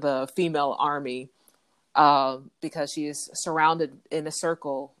 the female army, because she is surrounded in a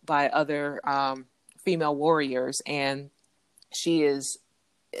circle by other female warriors, and she is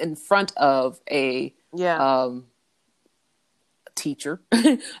in front of a teacher,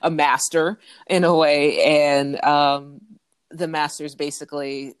 a master in a way, and the master's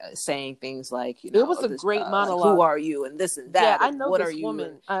basically saying things like, it was a great monologue. Like, who are you, and this and that. Yeah, and I know what this are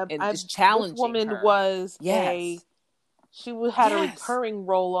woman. you, and just challenging this woman her. Was she had a recurring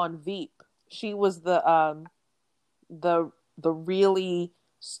role on Veep. She was the really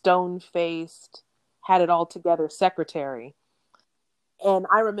stone-faced, had it all together secretary. And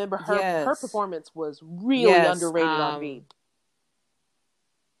I remember her performance was really underrated on Veep.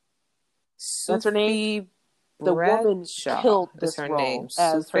 That's her name. The woman killed this role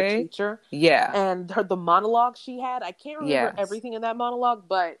as her teacher. Yeah. And the monologue she had, I can't remember everything in that monologue,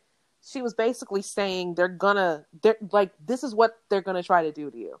 but she was basically saying they're like, this is what they're gonna try to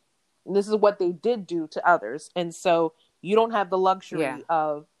do to you. And this is what they did do to others. And so you don't have the luxury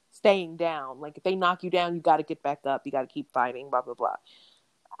of staying down. Like, if they knock you down, you got to get back up. You got to keep fighting, blah, blah,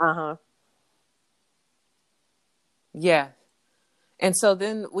 blah. Yeah. And so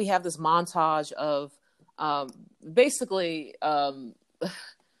then we have this montage of basically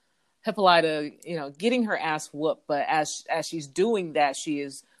Hippolyta, getting her ass whooped. But as she's doing that, she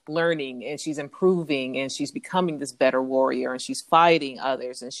is learning and she's improving and she's becoming this better warrior and she's fighting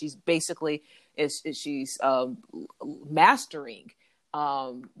others. And she's basically, she's mastering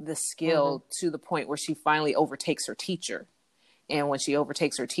the skill to the point where she finally overtakes her teacher. And when she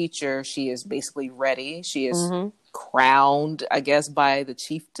overtakes her teacher, she is basically ready. She is crowned, I guess, by the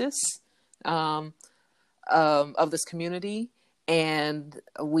chiefess of this community. And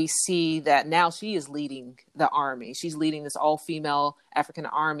we see that now she is leading the army. She's leading this all-female African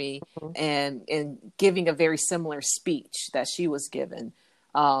army and giving a very similar speech that she was given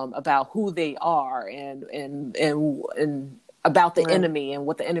about who they are and about the enemy and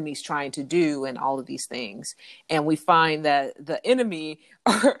what the enemy's trying to do and all of these things. And we find that the enemy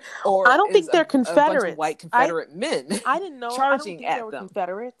or I don't think they're Confederates. A bunch of white Confederate men. I didn't know. Charging I don't think at they were them.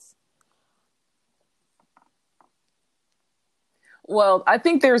 Confederates. Well, I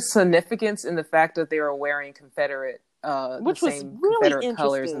think there's significance in the fact that they were wearing Confederate, which the was same really Confederate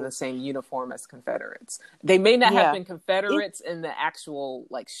colors and the same uniform as Confederates. They may not have been Confederates in the actual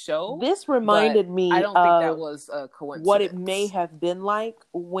show. This reminded me. I don't think that was a coincidence. What it may have been like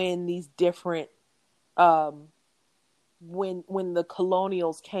when these different, when the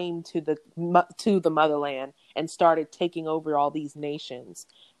colonials came to the motherland and started taking over all these nations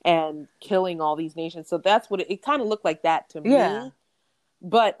and killing all these nations. So that's what it kind of looked like that to me.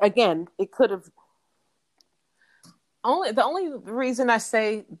 But again, it could have. The only reason I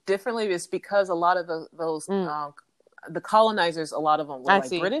say differently is because a lot of those the colonizers, a lot of them were I like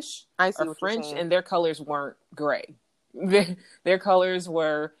see. British I see or what you're French, saying. and their colors weren't gray. Their colors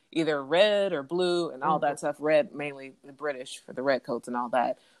were either red or blue and all that stuff. Red, mainly the British for the red coats and all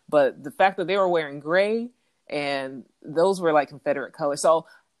that. But the fact that they were wearing gray, and those were like Confederate colors. So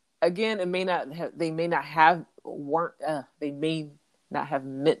again, they may not have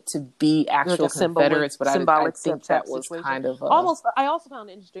meant to be Like actual a Confederates, but I symbolic think type that was situation. kind of a, Almost, I also found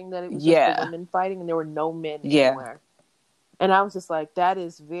it interesting that it was just the yeah, women fighting and there were no men yeah, anywhere. And I was just like, that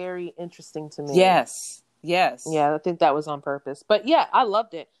is very interesting to me. yes, yes, Yeah, I think that was on purpose. But yeah, I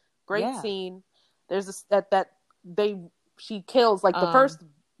loved it. Great yeah. scene. There's this that she kills like the first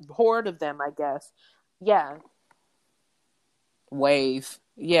horde of them, I guess. Yeah. Wave.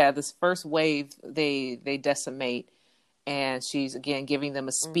 Yeah, this first wave they decimate, and she's again giving them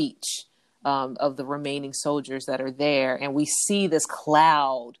a speech of the remaining soldiers that are there, and we see this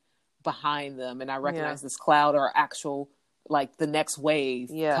cloud behind them, and I recognize this cloud are actual, like, the next wave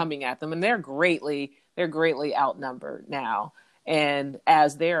coming at them, and they're greatly outnumbered now. And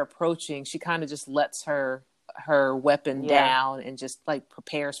as they're approaching, she kind of just lets her weapon down and just like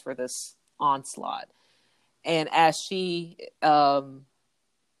prepares for this onslaught. And as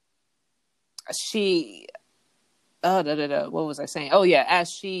what was I saying? Oh yeah,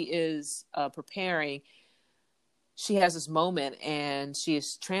 as she is preparing, she has this moment, and she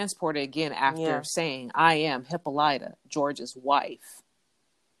is transported again after saying, "I am Hippolyta, George's wife,"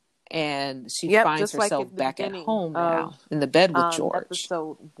 and she finds herself like back at home now in the bed with George.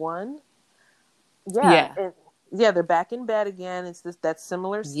 Episode 1. Yeah, they're back in bed again. It's that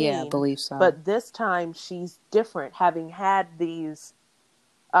similar scene. Yeah, I believe so. But this time she's different, having had these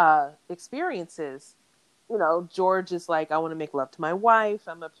experiences. You know, George is like, I want to make love to my wife.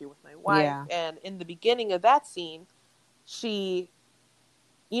 I'm up here with my wife. Yeah. And in the beginning of that scene, she,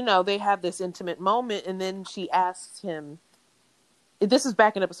 you know, they have this intimate moment, and then she asks him, this is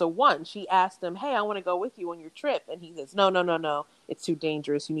back in episode 1. She asked him, hey, I want to go with you on your trip. And he says, no. It's too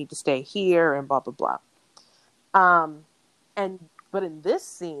dangerous. You need to stay here and blah, blah, blah. But in this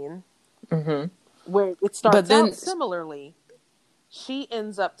scene, where it starts out similarly, she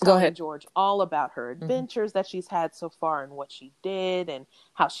ends up telling George all about her adventures that she's had so far and what she did and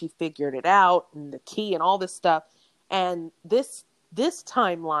how she figured it out and the key and all this stuff. And this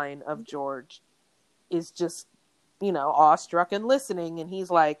timeline of George is just, you know, awestruck and listening. And he's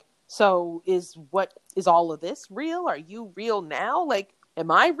like, so is all of this real? Are you real now? Like,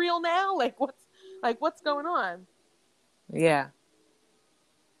 am I real now? What's going on? Yeah.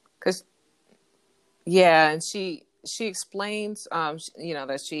 And she explains, you know,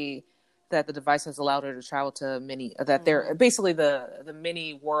 that the device has allowed her to travel to many, that they're basically the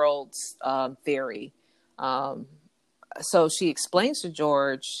many worlds theory. So she explains to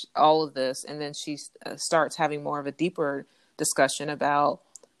George all of this, and then she starts having more of a deeper discussion about,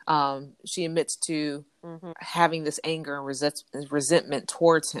 she admits to having this anger and resentment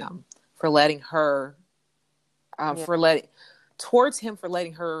towards him for letting her, for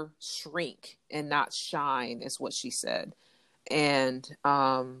letting her shrink and not shine, is what she said. And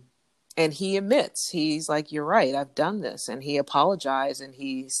he admits, he's like, you're right, I've done this. And he apologized, and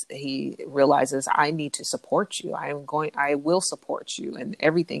he realizes, I need to support you. I will support you in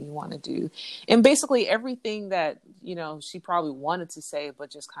everything you want to do. And basically everything that, you know, she probably wanted to say, but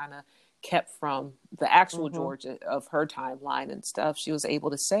just kind of kept from the actual George of her timeline and stuff, she was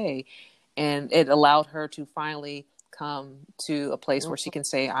able to say. And it allowed her to finally come to a place where she can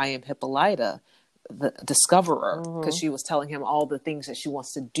say, I am Hippolyta, the discoverer, because she was telling him all the things that she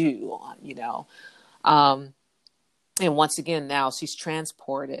wants to do, you know. And once again, now she's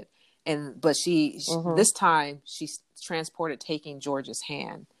transported, but this time she's transported taking George's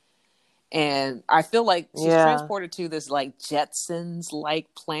hand. And I feel like she's transported to this like Jetsons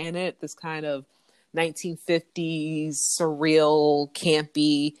like planet, this kind of 1950s surreal,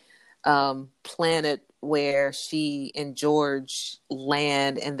 campy planet, where she and George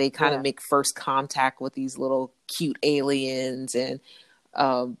land, and they kind of make first contact with these little cute aliens, and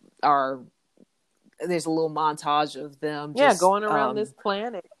there's a little montage of them just going around this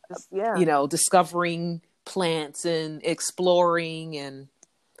planet, you know, discovering plants and exploring, and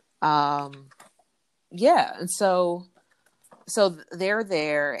and so they're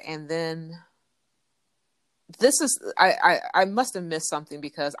there. And then this is, I must have missed something,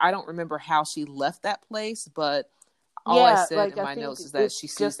 because I don't remember how she left that place, but all I said in my notes is that she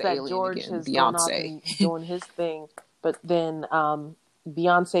sees the alien George again, has Beyonce. doing his thing, but then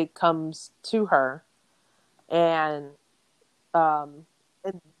Beyonce comes to her and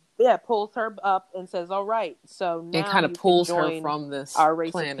pulls her up and says, all right, so now and kind of pulls her from this our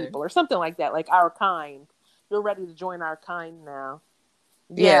race planet of people, or something like that, like our kind. you're ready to join our kind now.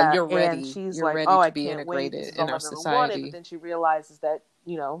 Yeah, Yeah, you're and ready. she's You're like, ready oh, to I be can't wait. This integrated is in all our I've ever wanted. But society. then she realizes that,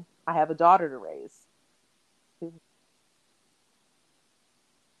 I have a daughter to raise.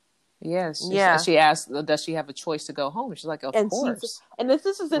 Yes, Yeah. she asked, does she have a choice to go home? She's like, of And course, and this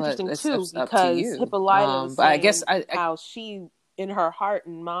is but interesting it's too, up to because you. Hippolyta was But I guess saying how she, in her heart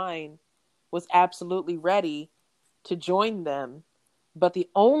and mind, was absolutely ready to join them. But the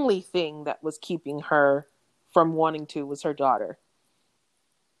only thing that was keeping her from wanting to was her daughter.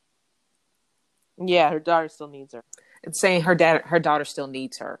 Yeah, her daughter still needs her. it's saying her daughter still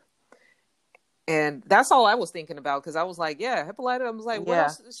needs her. And that's all I was thinking about, because I was like, yeah, Hippolyta. I was like, what Yeah.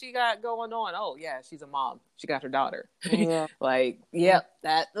 else does she got going on? Oh, yeah, she's a mom. She got her daughter. Yeah. Like, yep,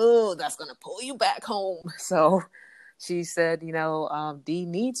 that's going to pull you back home. So she said, Dee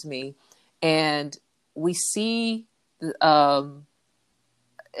needs me. And we see, it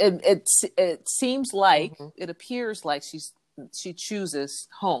seems like, it appears like she chooses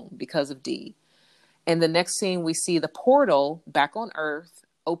home because of Dee. And the next scene, we see the portal back on Earth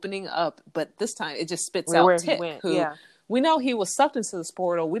opening up, but this time it just spits out Where he Tick, went. who Yeah. we know he was sucked into this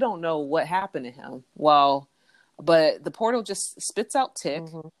portal. We don't know what happened to him. Well, but the portal just spits out Tick,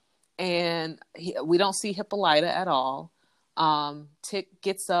 and we don't see Hippolyta at all. Tick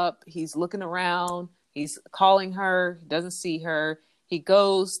gets up. He's looking around. He's calling her. He doesn't see her. He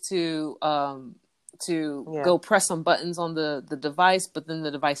goes to go press some buttons on the device, but then the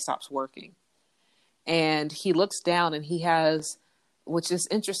device stops working. And he looks down, and he has, which is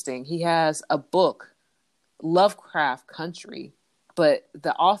interesting, he has a book, Lovecraft Country, but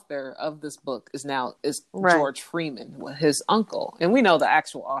the author of this book is George Freeman, his uncle. And we know the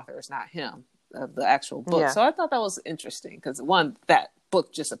actual author is not him, of the actual book. So I thought that was interesting, because one, that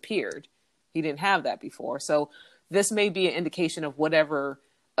book just appeared. He didn't have that before. So this may be an indication of whatever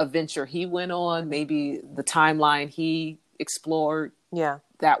adventure he went on, maybe the timeline he explored. Yeah.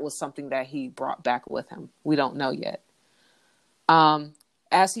 That was something that he brought back with him. We don't know yet.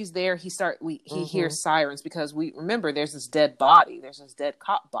 As he's there, he hears sirens, because we remember there's this dead body. There's this dead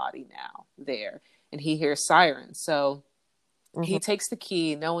cop body now there, and he hears sirens. So he takes the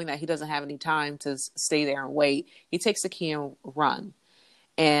key, knowing that he doesn't have any time to stay there and wait. He takes the key and run.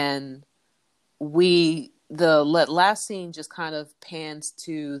 And the last scene just kind of pans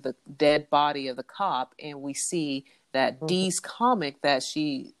to the dead body of the cop, and we see that Dee's comic that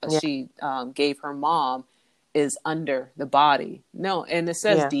she gave her mom is under the body. No, and it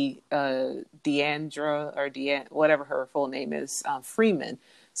says Deandra, or whatever her full name is, Freeman.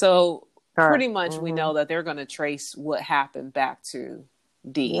 So pretty much we know that they're going to trace what happened back to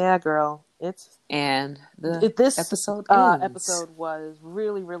Dee. Yeah, girl. This episode was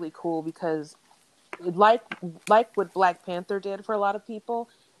really, really cool, because like what Black Panther did for a lot of people,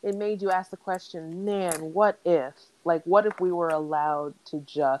 it made you ask the question, man, what if we were allowed to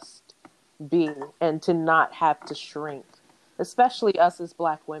just be, and to not have to shrink, especially us as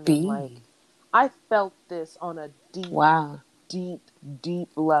Black women. Like, I felt this on a deep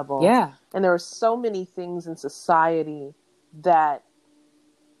level. Yeah. And there are so many things in society that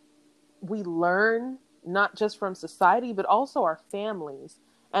we learn, not just from society, but also our families.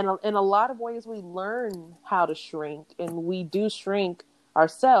 And in a lot of ways, we learn how to shrink, and we do shrink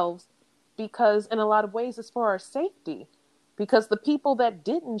ourselves, because in a lot of ways it's for our safety. Because the people that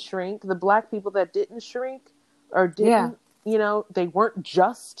didn't shrink, the Black people that didn't shrink, or didn't, they weren't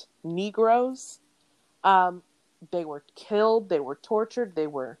just Negroes. They were killed, they were tortured, they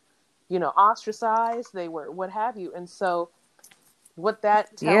were, ostracized, they were what have you. And so what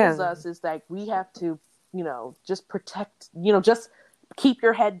that tells us is that we have to, just protect, just keep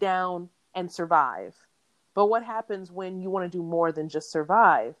your head down and survive. But what happens when you want to do more than just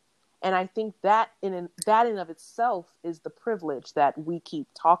survive? And I think that in and of itself is the privilege that we keep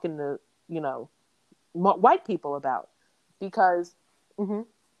talking to, white people about. Because, and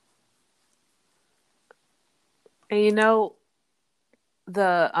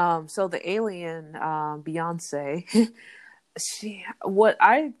the alien, Beyonce, what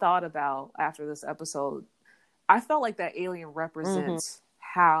I thought about after this episode, I felt like that alien represents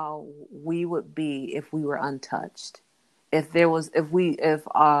how we would be if we were untouched. If the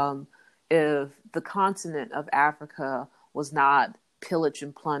continent of Africa was not pillaged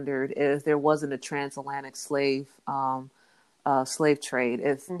and plundered, if there wasn't a transatlantic slave trade,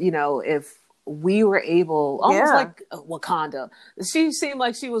 if we were able, almost like Wakanda, she seemed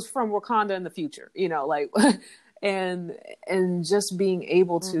like she was from Wakanda in the future, and just being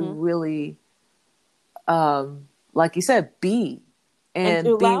able to really, like you said, be. And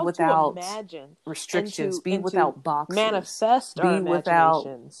be without restrictions, be without boxes, manifest our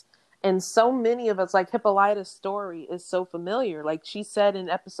imaginations, And so many of us, like Hippolyta's story is so familiar. Like she said in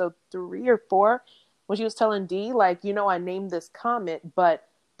episode 3 or 4, when she was telling Dee, like, you know, I named this comet, but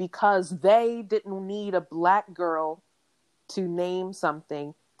because they didn't need a black girl to name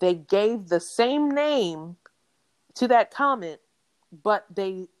something, they gave the same name to that comet, but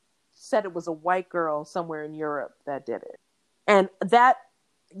they said it was a white girl somewhere in Europe that did it. And that,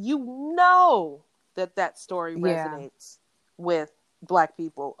 you know, that story resonates with Black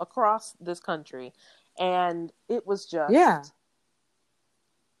people across this country. And it was just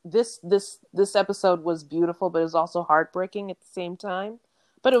this episode was beautiful, but it was also heartbreaking at the same time.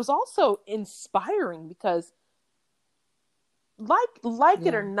 But it was also inspiring because like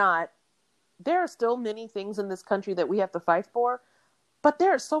it or not, there are still many things in this country that we have to fight for. But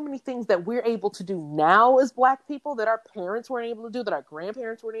there are so many things that we're able to do now as Black people that our parents weren't able to do, that our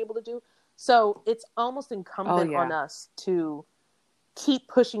grandparents weren't able to do. So it's almost incumbent on us to keep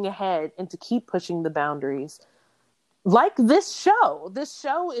pushing ahead and to keep pushing the boundaries. Like this show. This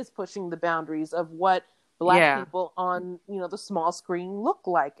show is pushing the boundaries of what Black people on, you know, the small screen look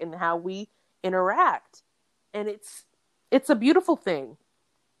like and how we interact. And it's a beautiful thing.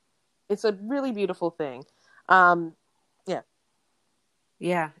 It's a really beautiful thing.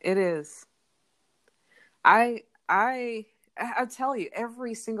 Yeah, it is. I tell you,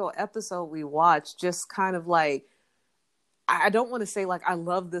 every single episode we watch just kind of like, I don't want to say like I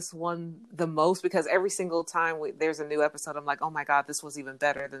love this one the most, because every single time there's a new episode, I'm like, oh my God, this was even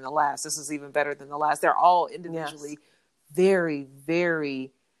better than the last. This is even better than the last. They're all individually very,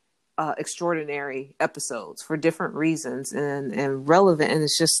 very extraordinary episodes for different reasons and relevant. And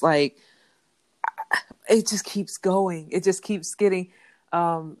it's just like, it just keeps going. It just keeps getting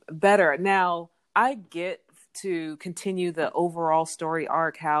better. Now, I get to continue the overall story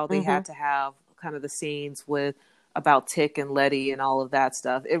arc, how they had to have kind of the scenes with about Tick and Letty and all of that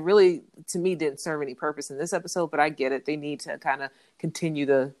stuff. It really, to me, didn't serve any purpose in this episode, but I get it. They need to kind of continue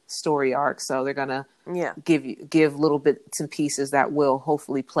the story arc. So they're going to give little bits and pieces that will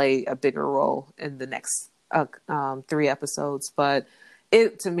hopefully play a bigger role in the next 3 episodes. But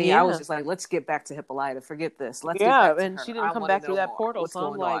it, to me, I was just like, let's get back to Hippolyta. Forget this. Let's get back to and her. she didn't come back through that portal.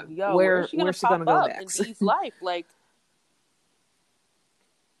 So I'm like, yo, where's she gonna go in next? Dee's life? Like,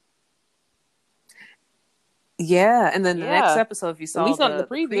 yeah, and then the next episode, if you saw at least not in the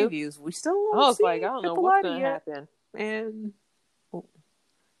previews, we still I was like, I don't know what's gonna happen. And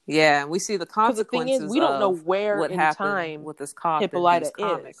yeah, and we see the consequences. The thing is, we don't know where what in happened time with this cop Hippolyta in these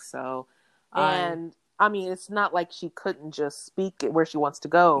comics. So, and I mean, it's not like she couldn't just speak it where she wants to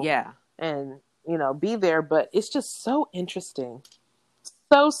go. Yeah, and you know, be there. But it's just so interesting,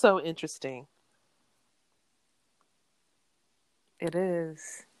 so interesting. It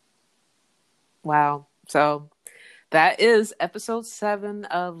is. Wow. So that is episode 7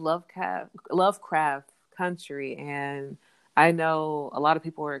 of Lovecraft Country, and I know a lot of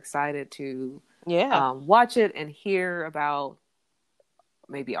people are excited to watch it and hear about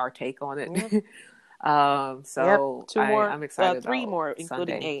maybe our take on it. So I'm excited. 3 more,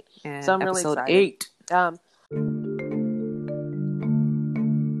 including Sunday 8. So I'm really excited. 8.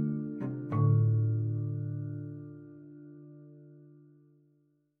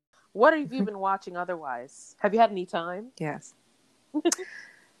 What have you been watching otherwise? Have you had any time? Yes.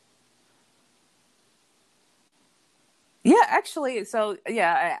 Yeah, actually. So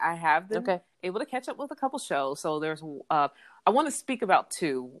yeah, I have been able to catch up with a couple shows. So there's, I want to speak about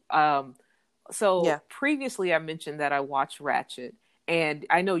 2. Previously I mentioned that I watched Ratchet, and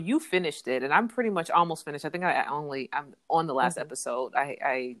I know you finished it, and I'm pretty much almost finished. I think I'm on the last episode.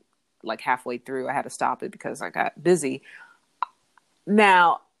 I like halfway through, I had to stop it because I got busy.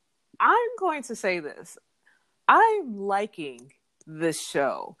 Now, I'm going to say this. I'm liking this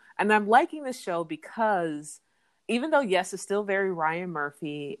show. And I'm liking this show because even though, yes, it's still very Ryan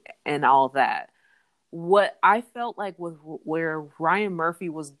Murphy and all that, what I felt like with where Ryan Murphy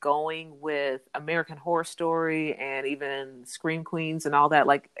was going with American Horror Story and even Scream Queens and all that,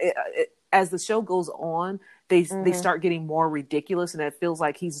 like as the show goes on, they start getting more ridiculous, and it feels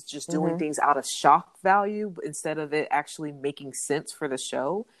like he's just doing things out of shock value instead of it actually making sense for the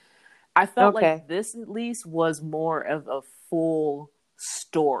show. I felt like this at least was more of a full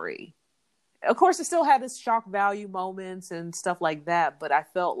story. Of course, it still had its shock value moments and stuff like that, but I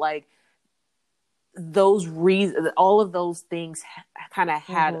felt like all of those things kind of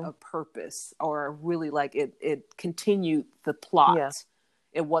had a purpose, or really like it continued the plot. Yeah.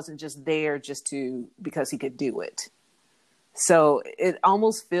 It wasn't just there because he could do it. So it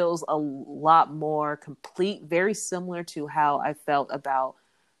almost feels a lot more complete, very similar to how I felt about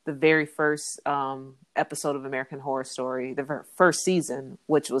the very first episode of American Horror Story, the first season,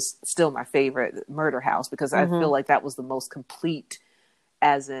 which was still my favorite, Murder House, because I feel like that was the most complete,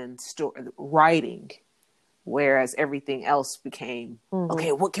 as in writing, whereas everything else became,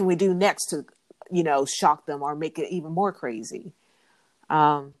 okay, what can we do next to, shock them or make it even more crazy?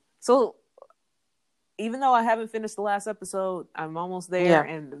 So even though I haven't finished the last episode, I'm almost there,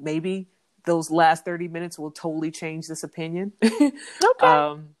 and maybe those last 30 minutes will totally change this opinion. Okay.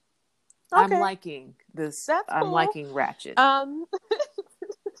 I'm liking this. I'm cool. liking Ratched.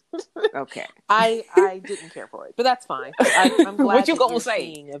 Okay. I didn't care for it, but that's fine. I'm glad what you that gonna you're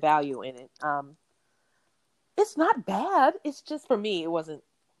say? seeing a value in it. It's not bad. It's just, for me, it wasn't.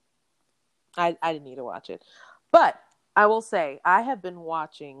 I didn't need to watch it, but I will say I have been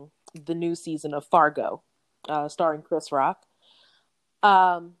watching the new season of Fargo, starring Chris Rock.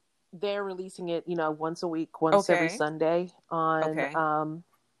 They're releasing it, once a week, once every Sunday on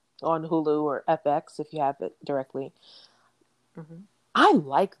Hulu or FX if you have it directly. I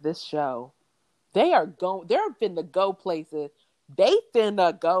like this show. They're finna go places. They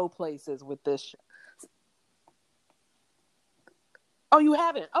finna go places with this show. Oh, you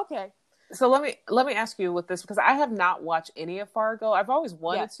haven't? Okay. So let me ask you with this, because I have not watched any of Fargo. I've always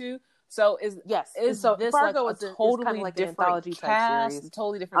wanted to. So is this Fargo like is a totally kind of like different an anthology cast, type series,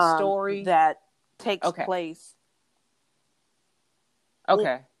 totally different story that takes place.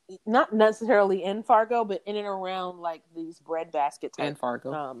 Okay. Not necessarily in Fargo, but in and around like these breadbasket type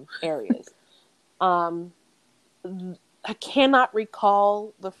Fargo areas. I cannot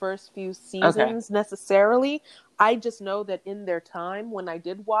recall the first few seasons necessarily. I just know that in their time, when I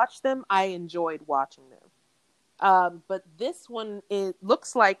did watch them, I enjoyed watching them. But this one, it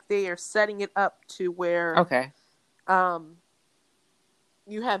looks like they are setting it up to where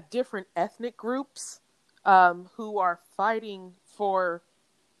you have different ethnic groups who are fighting for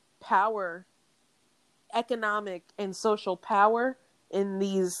power, economic and social power in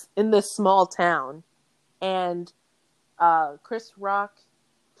this small town. And Chris Rock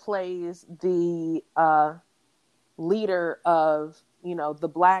plays the leader of, the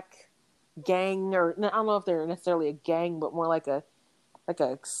black gang, or I don't know if they're necessarily a gang, but more like a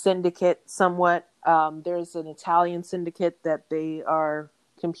syndicate somewhat. There's an Italian syndicate that they are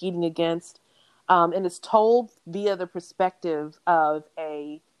competing against. And it's told via the perspective of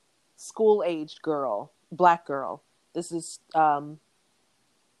a school-aged girl, black girl. This is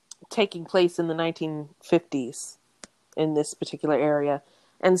taking place in the 1950s in this particular area.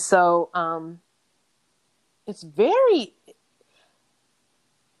 And so it's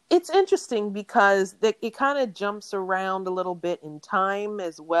interesting because it kind of jumps around a little bit in time,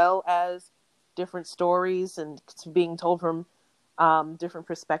 as well as different stories, and it's being told from different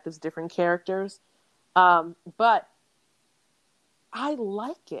perspectives, different characters. But I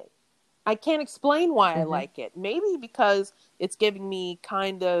like it. I can't explain why I like it. Maybe because it's giving me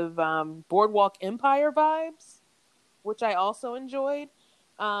kind of Boardwalk Empire vibes, which I also enjoyed.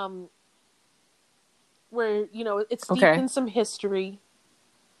 Where, it's steeped in some history.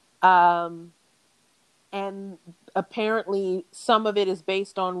 And apparently some of it is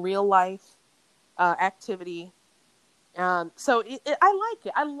based on real life activity. So I like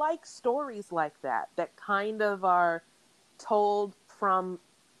it. I like stories like that kind of are told from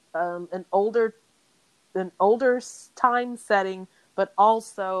an older time setting, but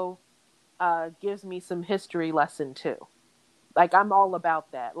also gives me some history lesson too. Like, I'm all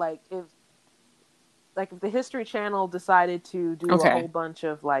about that. Like if the History Channel decided to do a whole bunch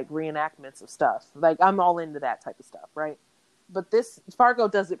of like reenactments of stuff, like I'm all into that type of stuff, right? But this Fargo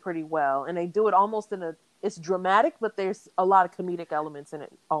does it pretty well, and they do it almost it's dramatic, but there's a lot of comedic elements in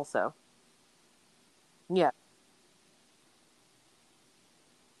it also. Yeah.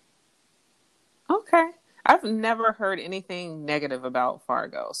 Okay. I've never heard anything negative about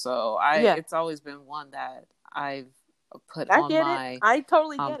Fargo, so it's always been one that I've put on my I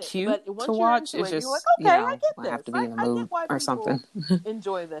totally get it. queue But once to you're watch. into It's it, just, you're like, okay, I get I this. have to be in the I mood get why or people something.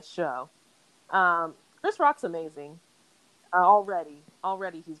 enjoy this show. Chris Rock's amazing. Already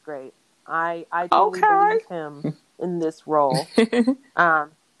he's great. I totally believe him in this role.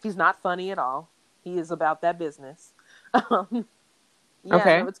 He's not funny at all. He is about that business. No,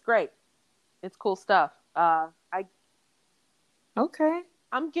 it's great. It's cool stuff. I'm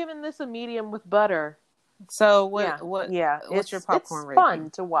giving this a medium with butter. So what's your popcorn rating? It's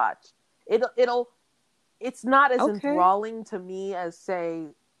fun to watch. It's not as enthralling to me as, say,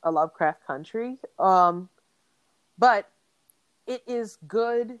 a Lovecraft Country. But it is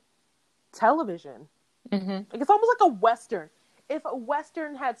good television. Like, it's almost like a Western. If a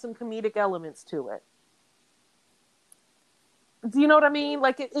Western had some comedic elements to it. Do you know what I mean?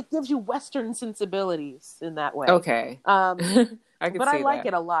 Like it gives you Western sensibilities in that way. Okay. I could But I see like that.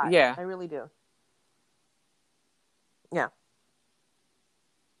 it a lot. Yeah. I really do. Yeah.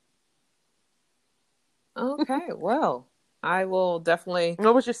 Okay. Well, I will definitely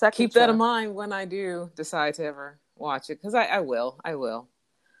What was your second keep that in show? mind when I do decide to ever watch it, because I will. I will.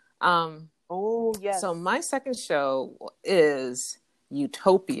 Um, Oh, so yes. my second show is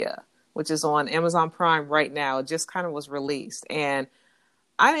Utopia, which is on Amazon Prime right now. It just kind of was released, and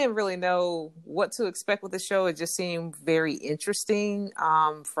I didn't really know what to expect with the show. It just seemed very interesting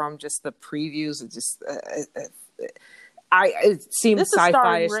from just the previews. It just it seemed This is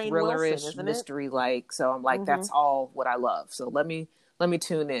starring sci-fi-ish, Rainn Wilson, thriller-ish, isn't it? mystery-like. So I'm like, Mm-hmm. that's all what I love. So let me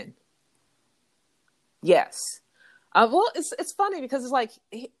tune in. Yes. Well, it's funny because it's like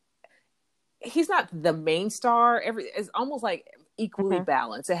he's not the main star. It's almost like equally Mm-hmm.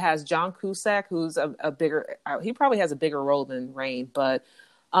 balanced. It has John Cusack, who's a bigger. He probably has a bigger role than Rainn, but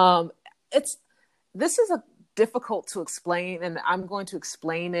it's this is a difficult to explain, and I'm going to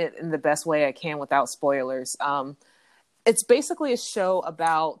explain it in the best way I can without spoilers. It's basically a show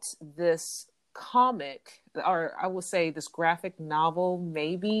about this comic, or I would say this graphic novel.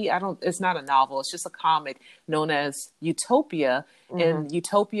 Maybe it's not a novel. It's just a comic known as Utopia. Mm-hmm. And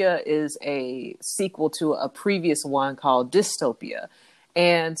Utopia is a sequel to a previous one called Dystopia.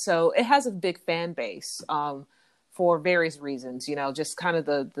 And so it has a big fan base for various reasons, just kind of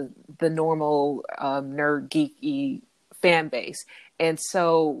the normal nerd geeky fan base. And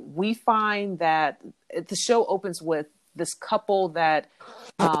so we find that the show opens with this couple that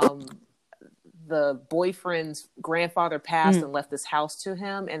the boyfriend's grandfather passed and left this house to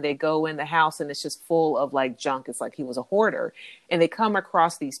him, and they go in the house and it's just full of like junk. It's like he was a hoarder, and they come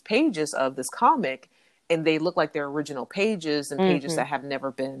across these pages of this comic, and they look like their original pages and pages that have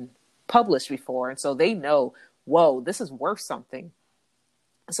never been published before. And so they know, whoa, this is worth something.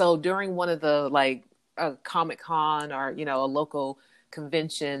 So during one of the like Comic-Con or a local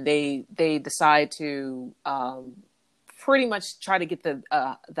convention, they decide to pretty much try to get the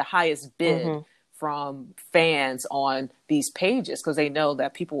highest bid from fans on these pages, because they know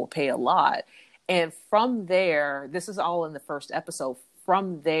that people will pay a lot. And from there, this is all in the first episode.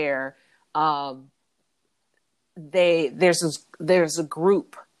 From there, there's a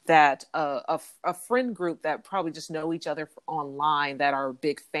group that a friend group that probably just know each other online that are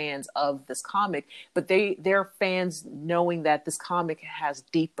big fans of this comic, but they're fans knowing that this comic has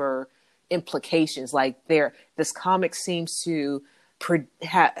deeper implications. Like this comic seems to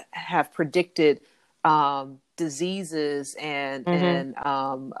have predicted diseases and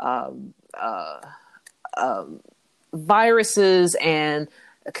viruses and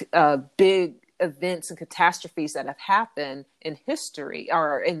big events and catastrophes that have happened in history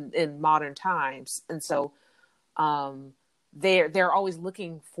or in modern times. And so they're always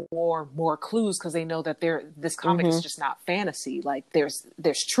looking for more clues, because they know that this comic is just not fantasy. Like there's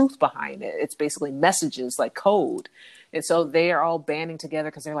truth behind it. It's basically messages, like code. And so they are all banding together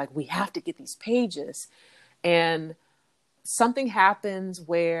because they're like, we have to get these pages. And something happens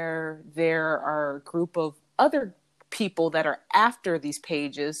where there are a group of other people that are after these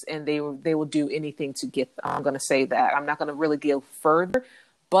pages, and they will do anything to get them. I'm going to say that. I'm not going to really go further,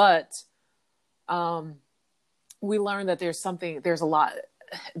 but we learn that there's a lot.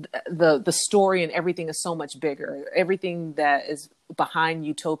 The story and everything is so much bigger. Everything that is behind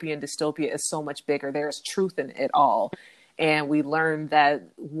Utopia and Dystopia is so much bigger. There's truth in it all. And we learn that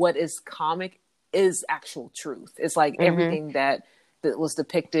what is comic is actual truth. It's like everything that was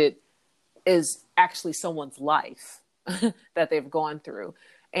depicted is actually someone's life that they've gone through.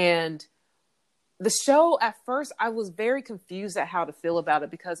 And the show, at first, I was very confused at how to feel about it,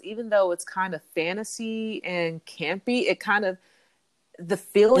 because even though it's kind of fantasy and campy, it kind of, the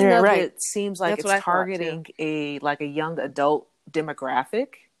feeling of it seems like it's targeting a young adult demographic.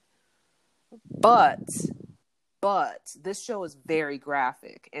 But this show is very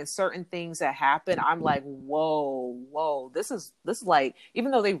graphic, and certain things that happen, I'm like, whoa, this is like,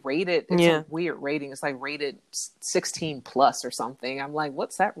 even though they rate it, it's a weird rating. It's like rated 16 plus or something. I'm like,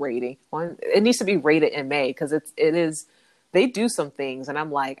 what's that rating? It needs to be rated MA, because it is, they do some things, and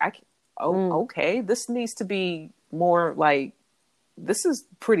I'm like, okay, this needs to be more like, this is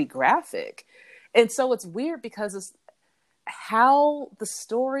pretty graphic. And so it's weird because it's how the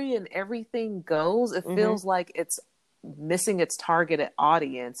story and everything goes. It feels like it's missing its targeted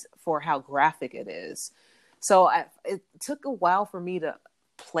audience for how graphic it is. So it took a while for me to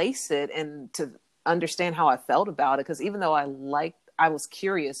place it and to understand how I felt about it, because even though I was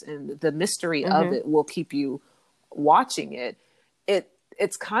curious, and the mystery of it will keep you watching it,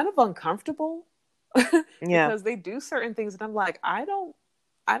 it's kind of uncomfortable Yeah. because they do certain things and I'm like, I don't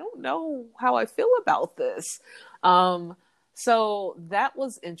know how I feel about this. So that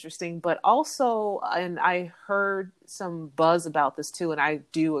was interesting, but also, and I heard some buzz about this too, and I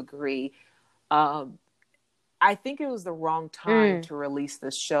do agree. Um, I think it was the wrong time Mm. to release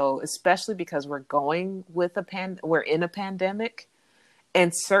this show, especially because we're in a pandemic,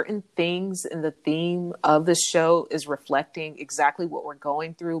 and certain things in the theme of the show is reflecting exactly what we're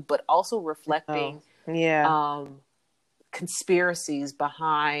going through, but also Oh, reflecting yeah. um, conspiracies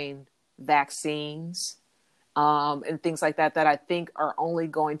behind vaccines and things like that I think are only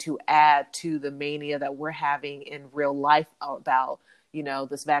going to add to the mania that we're having in real life about, you know,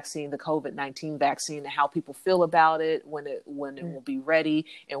 this vaccine, the COVID-19 vaccine, and how people feel about it, when it Mm. will be ready,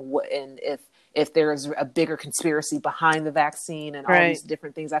 and if there is a bigger conspiracy behind the vaccine and all these Right.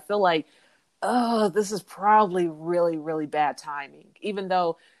 different things. I feel like, oh, this is probably really, really bad timing, even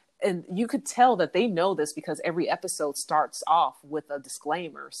though, and you could tell that they know this because every episode starts off with a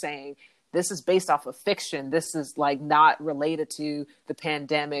disclaimer saying, this is based off of fiction. This is like not related to the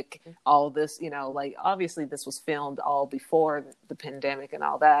pandemic. All this, you know, like obviously this was filmed all before the pandemic and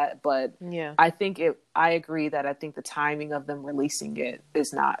all that. But Yeah. I agree that I think the timing of them releasing it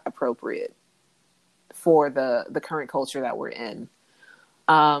is not appropriate for the current culture that we're in.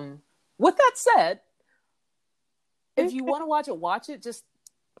 With that said, if you Okay. want to watch it. Just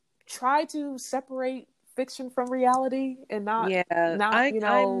try to separate fiction from reality and Yeah. not I you know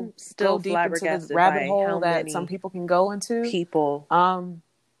I'm go still deep into the flabbergasted rabbit by hole how that some many people can go into. people um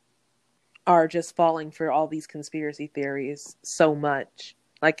are just falling for all these conspiracy theories so much.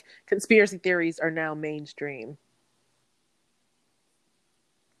 Like, conspiracy theories are now mainstream.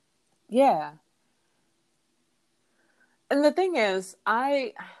 yeah, and the thing is,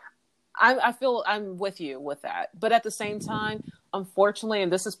 I feel I'm with you with that, but at the same time, unfortunately,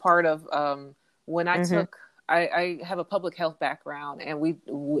 and this is part of when Mm-hmm. I have a public health background, and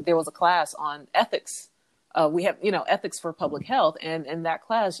there was a class on ethics. We have, you know, ethics for public health, and in that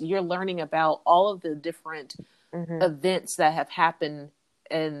class, you're learning about all of the different Mm-hmm. events that have happened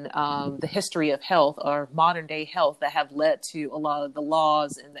in the history of health or modern day health that have led to a lot of the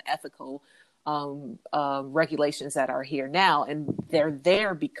laws and the ethical regulations that are here now, and they're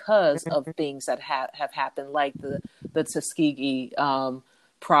there because of things that have happened, like the Tuskegee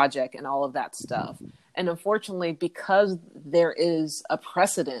project and all of that stuff. And unfortunately, because there is a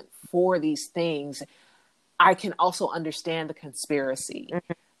precedent for these things, I can also understand the conspiracy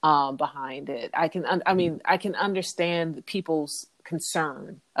behind it. I can understand people's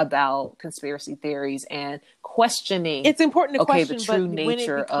concern about conspiracy theories and questioning, It's important to okay, the question, but true when it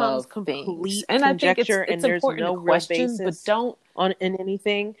nature becomes of things. complete And I think conjecture it's and there's important to no real question, but basis don't. on in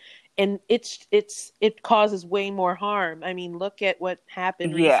anything, and it causes way more harm. I mean, look at what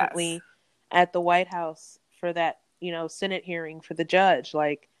happened Yes. recently at the White House for that, Senate hearing for the judge.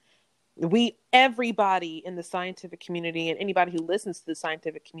 Like, everybody in the scientific community and anybody who listens to the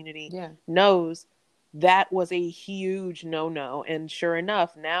scientific community Yeah. knows that was a huge no-no, and sure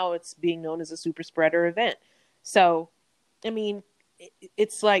enough, now it's being known as a super spreader event. So, I mean,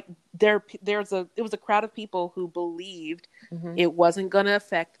 it's like it was a crowd of people who believed Hmm. it wasn't going to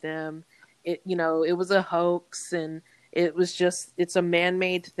affect them. It was a hoax, and it's a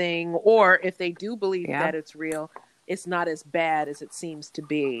man-made thing, or if they do believe Yeah. that it's real, it's not as bad as it seems to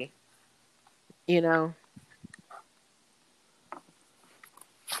be, you know.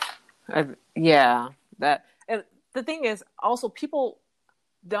 Yeah. That, and the thing is also,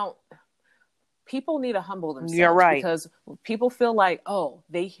 don't people need to humble You're themselves, right. because people feel like, oh,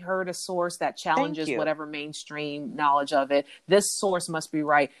 they heard a source that Thank challenges you. whatever mainstream knowledge of it. This source must be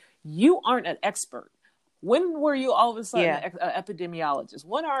right. You aren't an expert. When were you all of a sudden Yeah. an epidemiologist?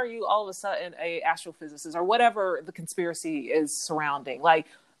 When are you all of a sudden a astrophysicist, or whatever the conspiracy is surrounding? Like,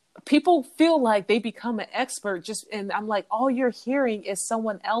 people feel like they become an expert just, and I'm like, all you're hearing is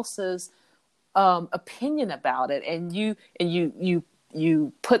someone else's opinion about it, and you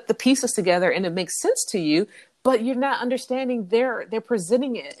put the pieces together and it makes sense to you, but you're not understanding they're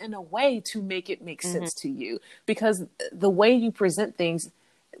presenting it in a way to make it make Mm-hmm. sense to you, because the way you present things,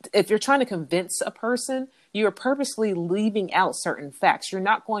 if you're trying to convince a person, you're purposely leaving out certain facts. You're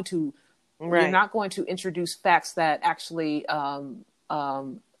Right. not going to introduce facts that actually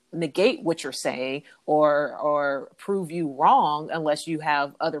negate what you're saying, or prove you wrong, unless you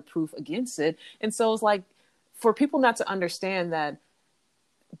have other proof against it. And so it's like, for people not to understand that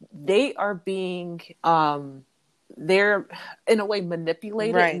they are being they're in a way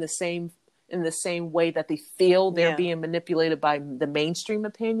manipulated Right. in the same way that they feel they're Yeah. being manipulated by the mainstream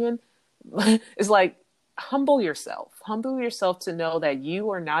opinion. It's like, humble yourself to know that you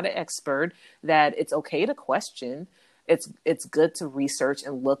are not an expert, that it's okay to question. It's good to research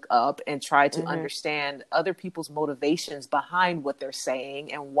and look up and try to understand other people's motivations behind what they're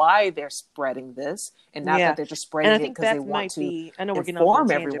saying and why they're spreading this, and not that they're just spreading it because they want to I know we're getting off inform on a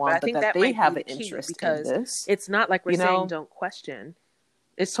tangent, everyone, but I but think that that they might be have the an key, interest in because this. it's not like we're saying don't question.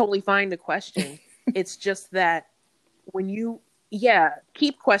 It's totally fine to question. It's just that when you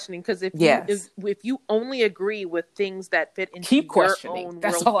keep questioning, because if you only agree with things that fit into keep your questioning. own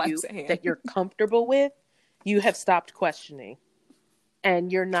That's all I'm worldview saying. that you're comfortable with, you have stopped questioning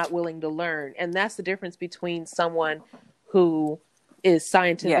and you're not willing to learn. And that's the difference between someone who is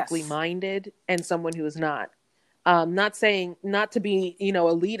scientifically minded and someone who is not. Not saying not to be,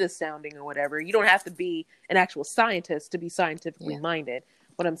 elitist sounding or whatever. You don't have to be an actual scientist to be scientifically minded.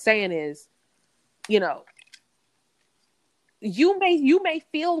 What I'm saying is, you may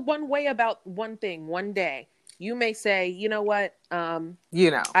feel one way about one thing one day. You may say, you know what, I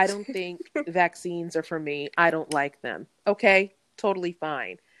don't think vaccines are for me. I don't like them. Okay, totally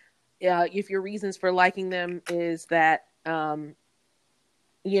fine. If your reasons for liking them is that,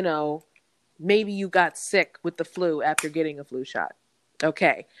 maybe you got sick with the flu after getting a flu shot.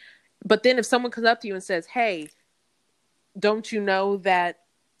 Okay. But then if someone comes up to you and says, hey, don't you know that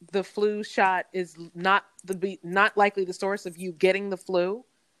the flu shot is not likely the source of you getting the flu?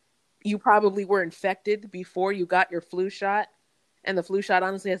 You probably were infected before you got your flu shot, and the flu shot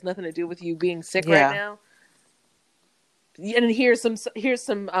honestly has nothing to do with you being sick right now. And here's some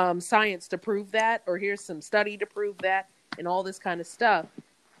science to prove that, or here's some study to prove that, and all this kind of stuff.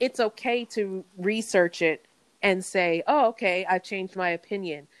 It's okay to research it and say, oh, okay, I've changed my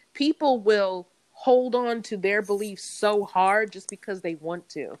opinion. People will hold on to their beliefs so hard just because they want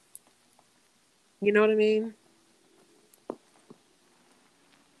to. You know what I mean?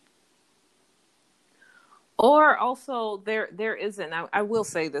 Or also there isn't. I will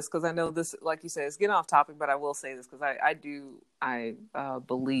say this because I know this, like you said, it's getting off topic, but I will say this because I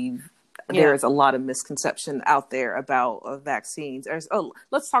believe there is a lot of misconception out there about vaccines.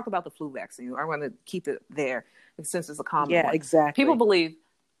 Let's talk about the flu vaccine. I want to keep it there since it's a common one. Exactly. People believe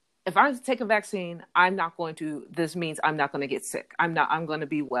if I take a vaccine, this means I'm not going to get sick. I'm going to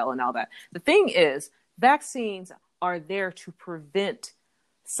be well and all that. The thing is, vaccines are there to prevent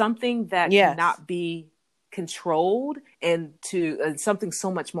something that cannot be controlled and to something so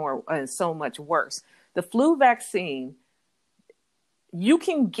much more so much worse. The flu vaccine, you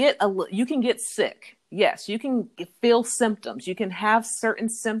can get sick. Yes, you can feel symptoms. You can have certain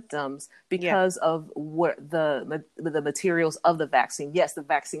symptoms because of what the materials of the vaccine. Yes, the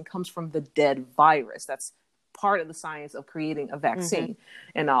vaccine comes from the dead virus. That's part of the science of creating a vaccine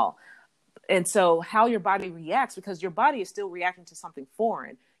and all. And so how your body reacts, because your body is still reacting to something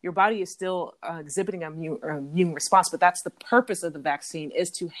foreign. Your body is still exhibiting an immune response, but that's the purpose of the vaccine,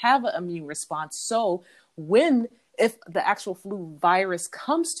 is to have an immune response. So if the actual flu virus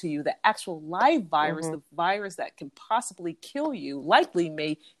comes to you, the actual live virus, the virus that can possibly kill you, likely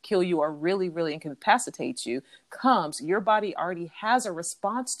may kill you or really, really incapacitate you, comes, your body already has a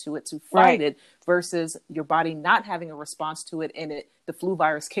response to it to fight it, versus your body not having a response to it and the flu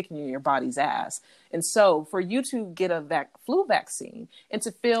virus kicking your body's ass. And so for you to get a flu vaccine and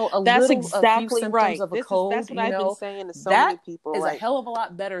to feel a few symptoms of a cold, that's what I've been saying to so that many people. Is a hell of a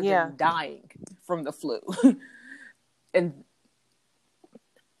lot better than dying from the flu. And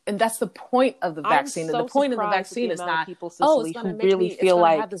that's the point of the vaccine. And the point of the vaccine is not, people, Cicely, it's going to make me feel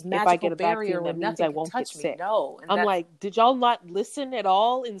like if I get a vaccine, that means I won't get sick. No, I'm like, did y'all not listen at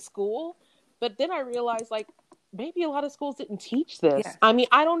all in school? But then I realized, like, maybe a lot of schools didn't teach this. Yes. I mean,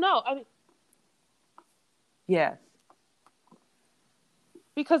 I don't know.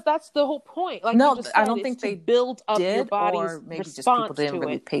 Because that's the whole point. Like, no, you just I don't think they build up your body's response to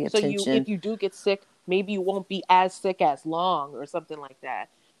really it. Pay attention. So if you do get sick, maybe you won't be as sick as long or something like that.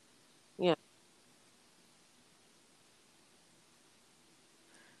 Yeah.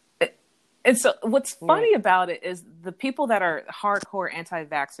 And so what's funny about it is the people that are hardcore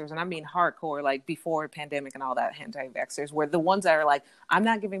anti-vaxxers, and I mean hardcore, like before pandemic and all that, anti-vaxxers, were the ones that are like, I'm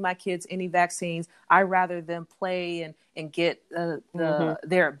not giving my kids any vaccines. I rather them play and get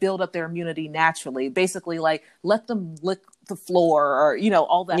build up their immunity naturally. Basically, like, let them lick the floor or,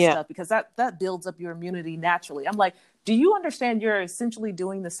 all that stuff, because that builds up your immunity naturally. I'm like, do you understand you're essentially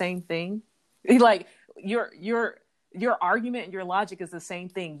doing the same thing? Like, your argument and your logic is the same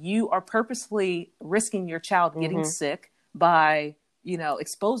thing. You are purposefully risking your child getting sick by,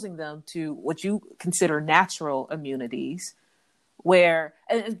 exposing them to what you consider natural immunities,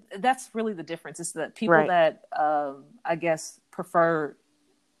 and that's really the difference. Is that people that, I guess, prefer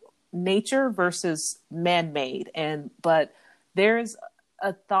nature versus man-made, but there's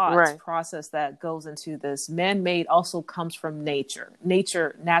a thought process that goes into this. Man-made also comes from nature,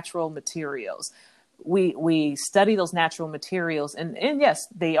 natural materials. We study those natural materials, and yes,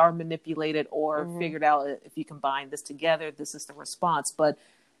 they are manipulated or figured out. If you combine this together, this is the response. But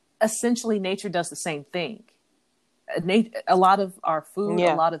essentially, nature does the same thing. A lot of our food,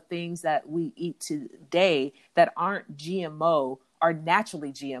 a lot of things that we eat today that aren't GMO are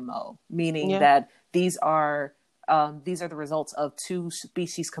naturally GMO, meaning that these are the results of two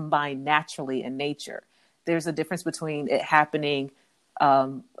species combined naturally in nature. There's a difference between it happening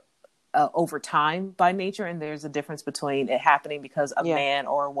over time by nature, and there's a difference between it happening because a man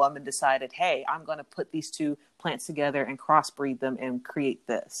or a woman decided, hey, I'm going to put these two plants together and crossbreed them and create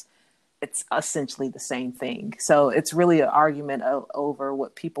this. It's essentially the same thing. So it's really an argument over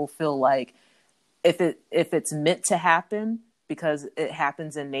what people feel like if it's meant to happen because it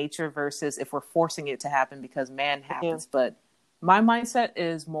happens in nature versus if we're forcing it to happen because man happens. But my mindset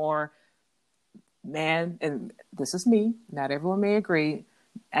is more man, and this is me, not everyone may agree,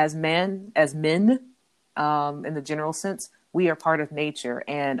 as men, in the general sense, we are part of nature,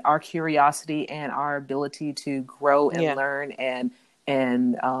 and our curiosity and our ability to grow and learn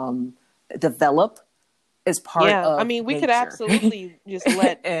and develop is part of I mean, we nature. could absolutely just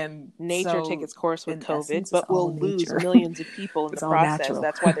let and nature take its course with COVID, essence, but we'll lose millions of people in the process. Natural.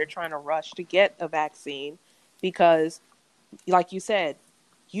 That's why they're trying to rush to get a vaccine because, like you said,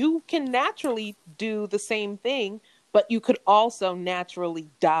 you can naturally do the same thing, but you could also naturally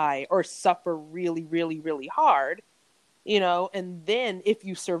die or suffer really, really, really hard, and then if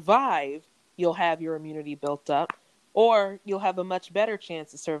you survive, you'll have your immunity built up, or you'll have a much better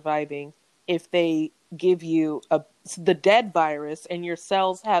chance of surviving if they give you the dead virus and your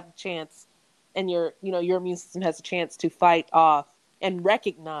cells have a chance and your immune system has a chance to fight off and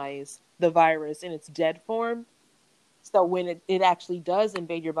recognize the virus in its dead form. So when it actually does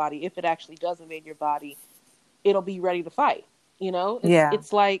invade your body, if it actually does invade your body, it'll be ready to fight.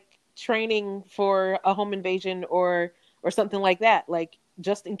 It's like training for a home invasion or something like that. Like,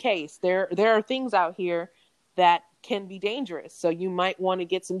 just in case there are things out here that can be dangerous. So you might want to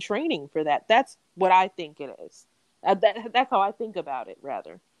get some training for that. That's what I think it is. That's how I think about it,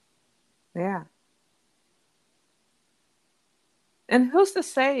 rather. Yeah. And who's to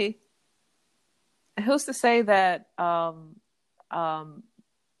say that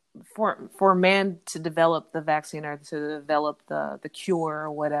for man to develop the vaccine or to develop the cure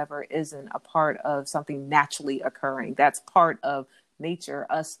or whatever isn't a part of something naturally occurring? That's part of nature.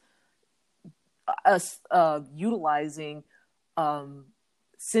 Us utilizing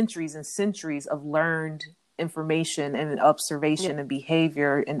centuries and centuries of learned information and observation and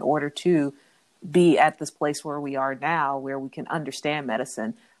behavior in order to be at this place where we are now, where we can understand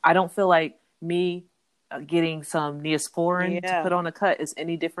medicine. I don't feel like me getting some Neosporin to put on a cut is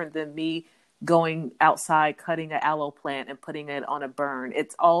any different than me going outside, cutting an aloe plant and putting it on a burn.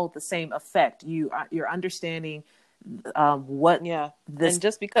 It's all the same effect. You're understanding what this and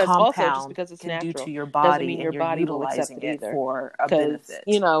just because it's can natural do to your body, doesn't mean your body will accept it either for a benefit.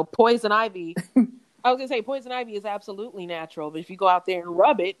 Poison ivy. I was gonna say poison ivy is absolutely natural, but if you go out there and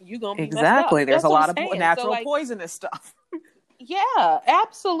rub it, you're gonna be messed up. There's a lot of natural poisonous stuff. Yeah,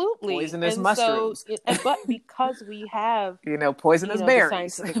 absolutely. Poisonous mushrooms. But because we have poisonous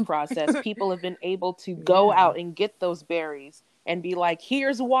berries, the scientific process, people have been able to go out and get those berries and be like,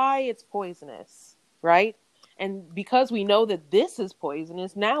 here's why it's poisonous, right? And because we know that this is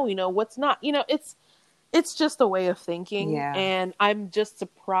poisonous, now we know what's not. It's just a way of thinking. Yeah. And I'm just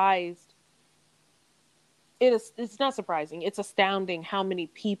surprised. It's not surprising. It's astounding how many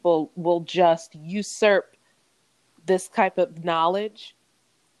people will just usurp this type of knowledge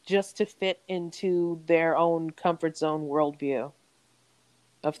just to fit into their own comfort zone worldview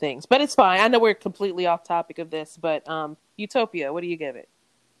of things. But it's fine. I know we're completely off topic of this, but Utopia, what do you give it?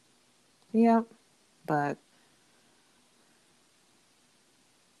 Yeah, but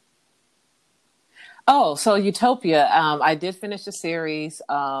so Utopia, I did finish the series.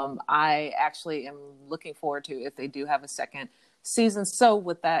 I actually am looking forward to if they do have a second season. So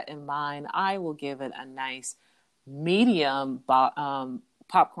with that in mind, I will give it a nice medium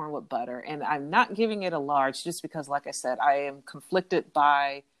popcorn with butter. And I'm not giving it a large just because, like I said, I am conflicted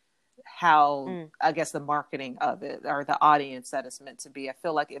by how, I guess, the marketing of it or the audience that it's meant to be. I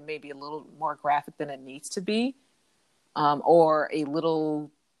feel like it may be a little more graphic than it needs to be, or a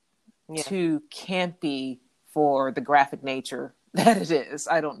little too campy for the graphic nature that it is.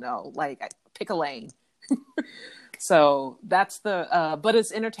 I don't know. Like, pick a lane. So that's but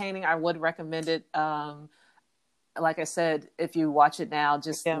it's entertaining. I would recommend it. like I said, if you watch it now,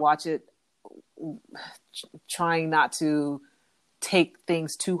 just watch it trying not to take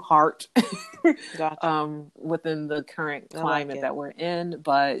things too hard Gotcha. within the current climate that we're in.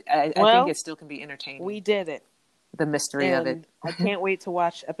 But I think it still can be entertaining. We did it. The mystery of it. I can't wait to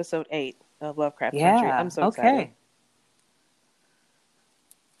watch episode 8 of Lovecraft Country. I'm so excited.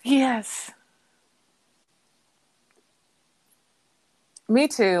 Yes. Me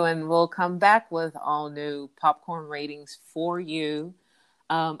too. And we'll come back with all new popcorn ratings for you.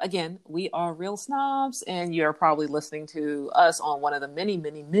 Again, we are Real Snobs, and you're probably listening to us on one of the many,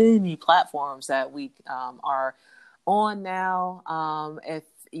 many, many platforms that we are on now. If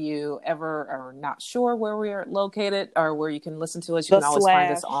you ever are not sure where we are located or where you can listen to us, you can always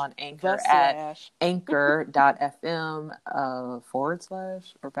find us on Anchor at anchor.fm / or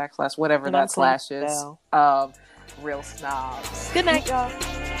 / whatever that slash is. Real Snobs. Good night, y'all.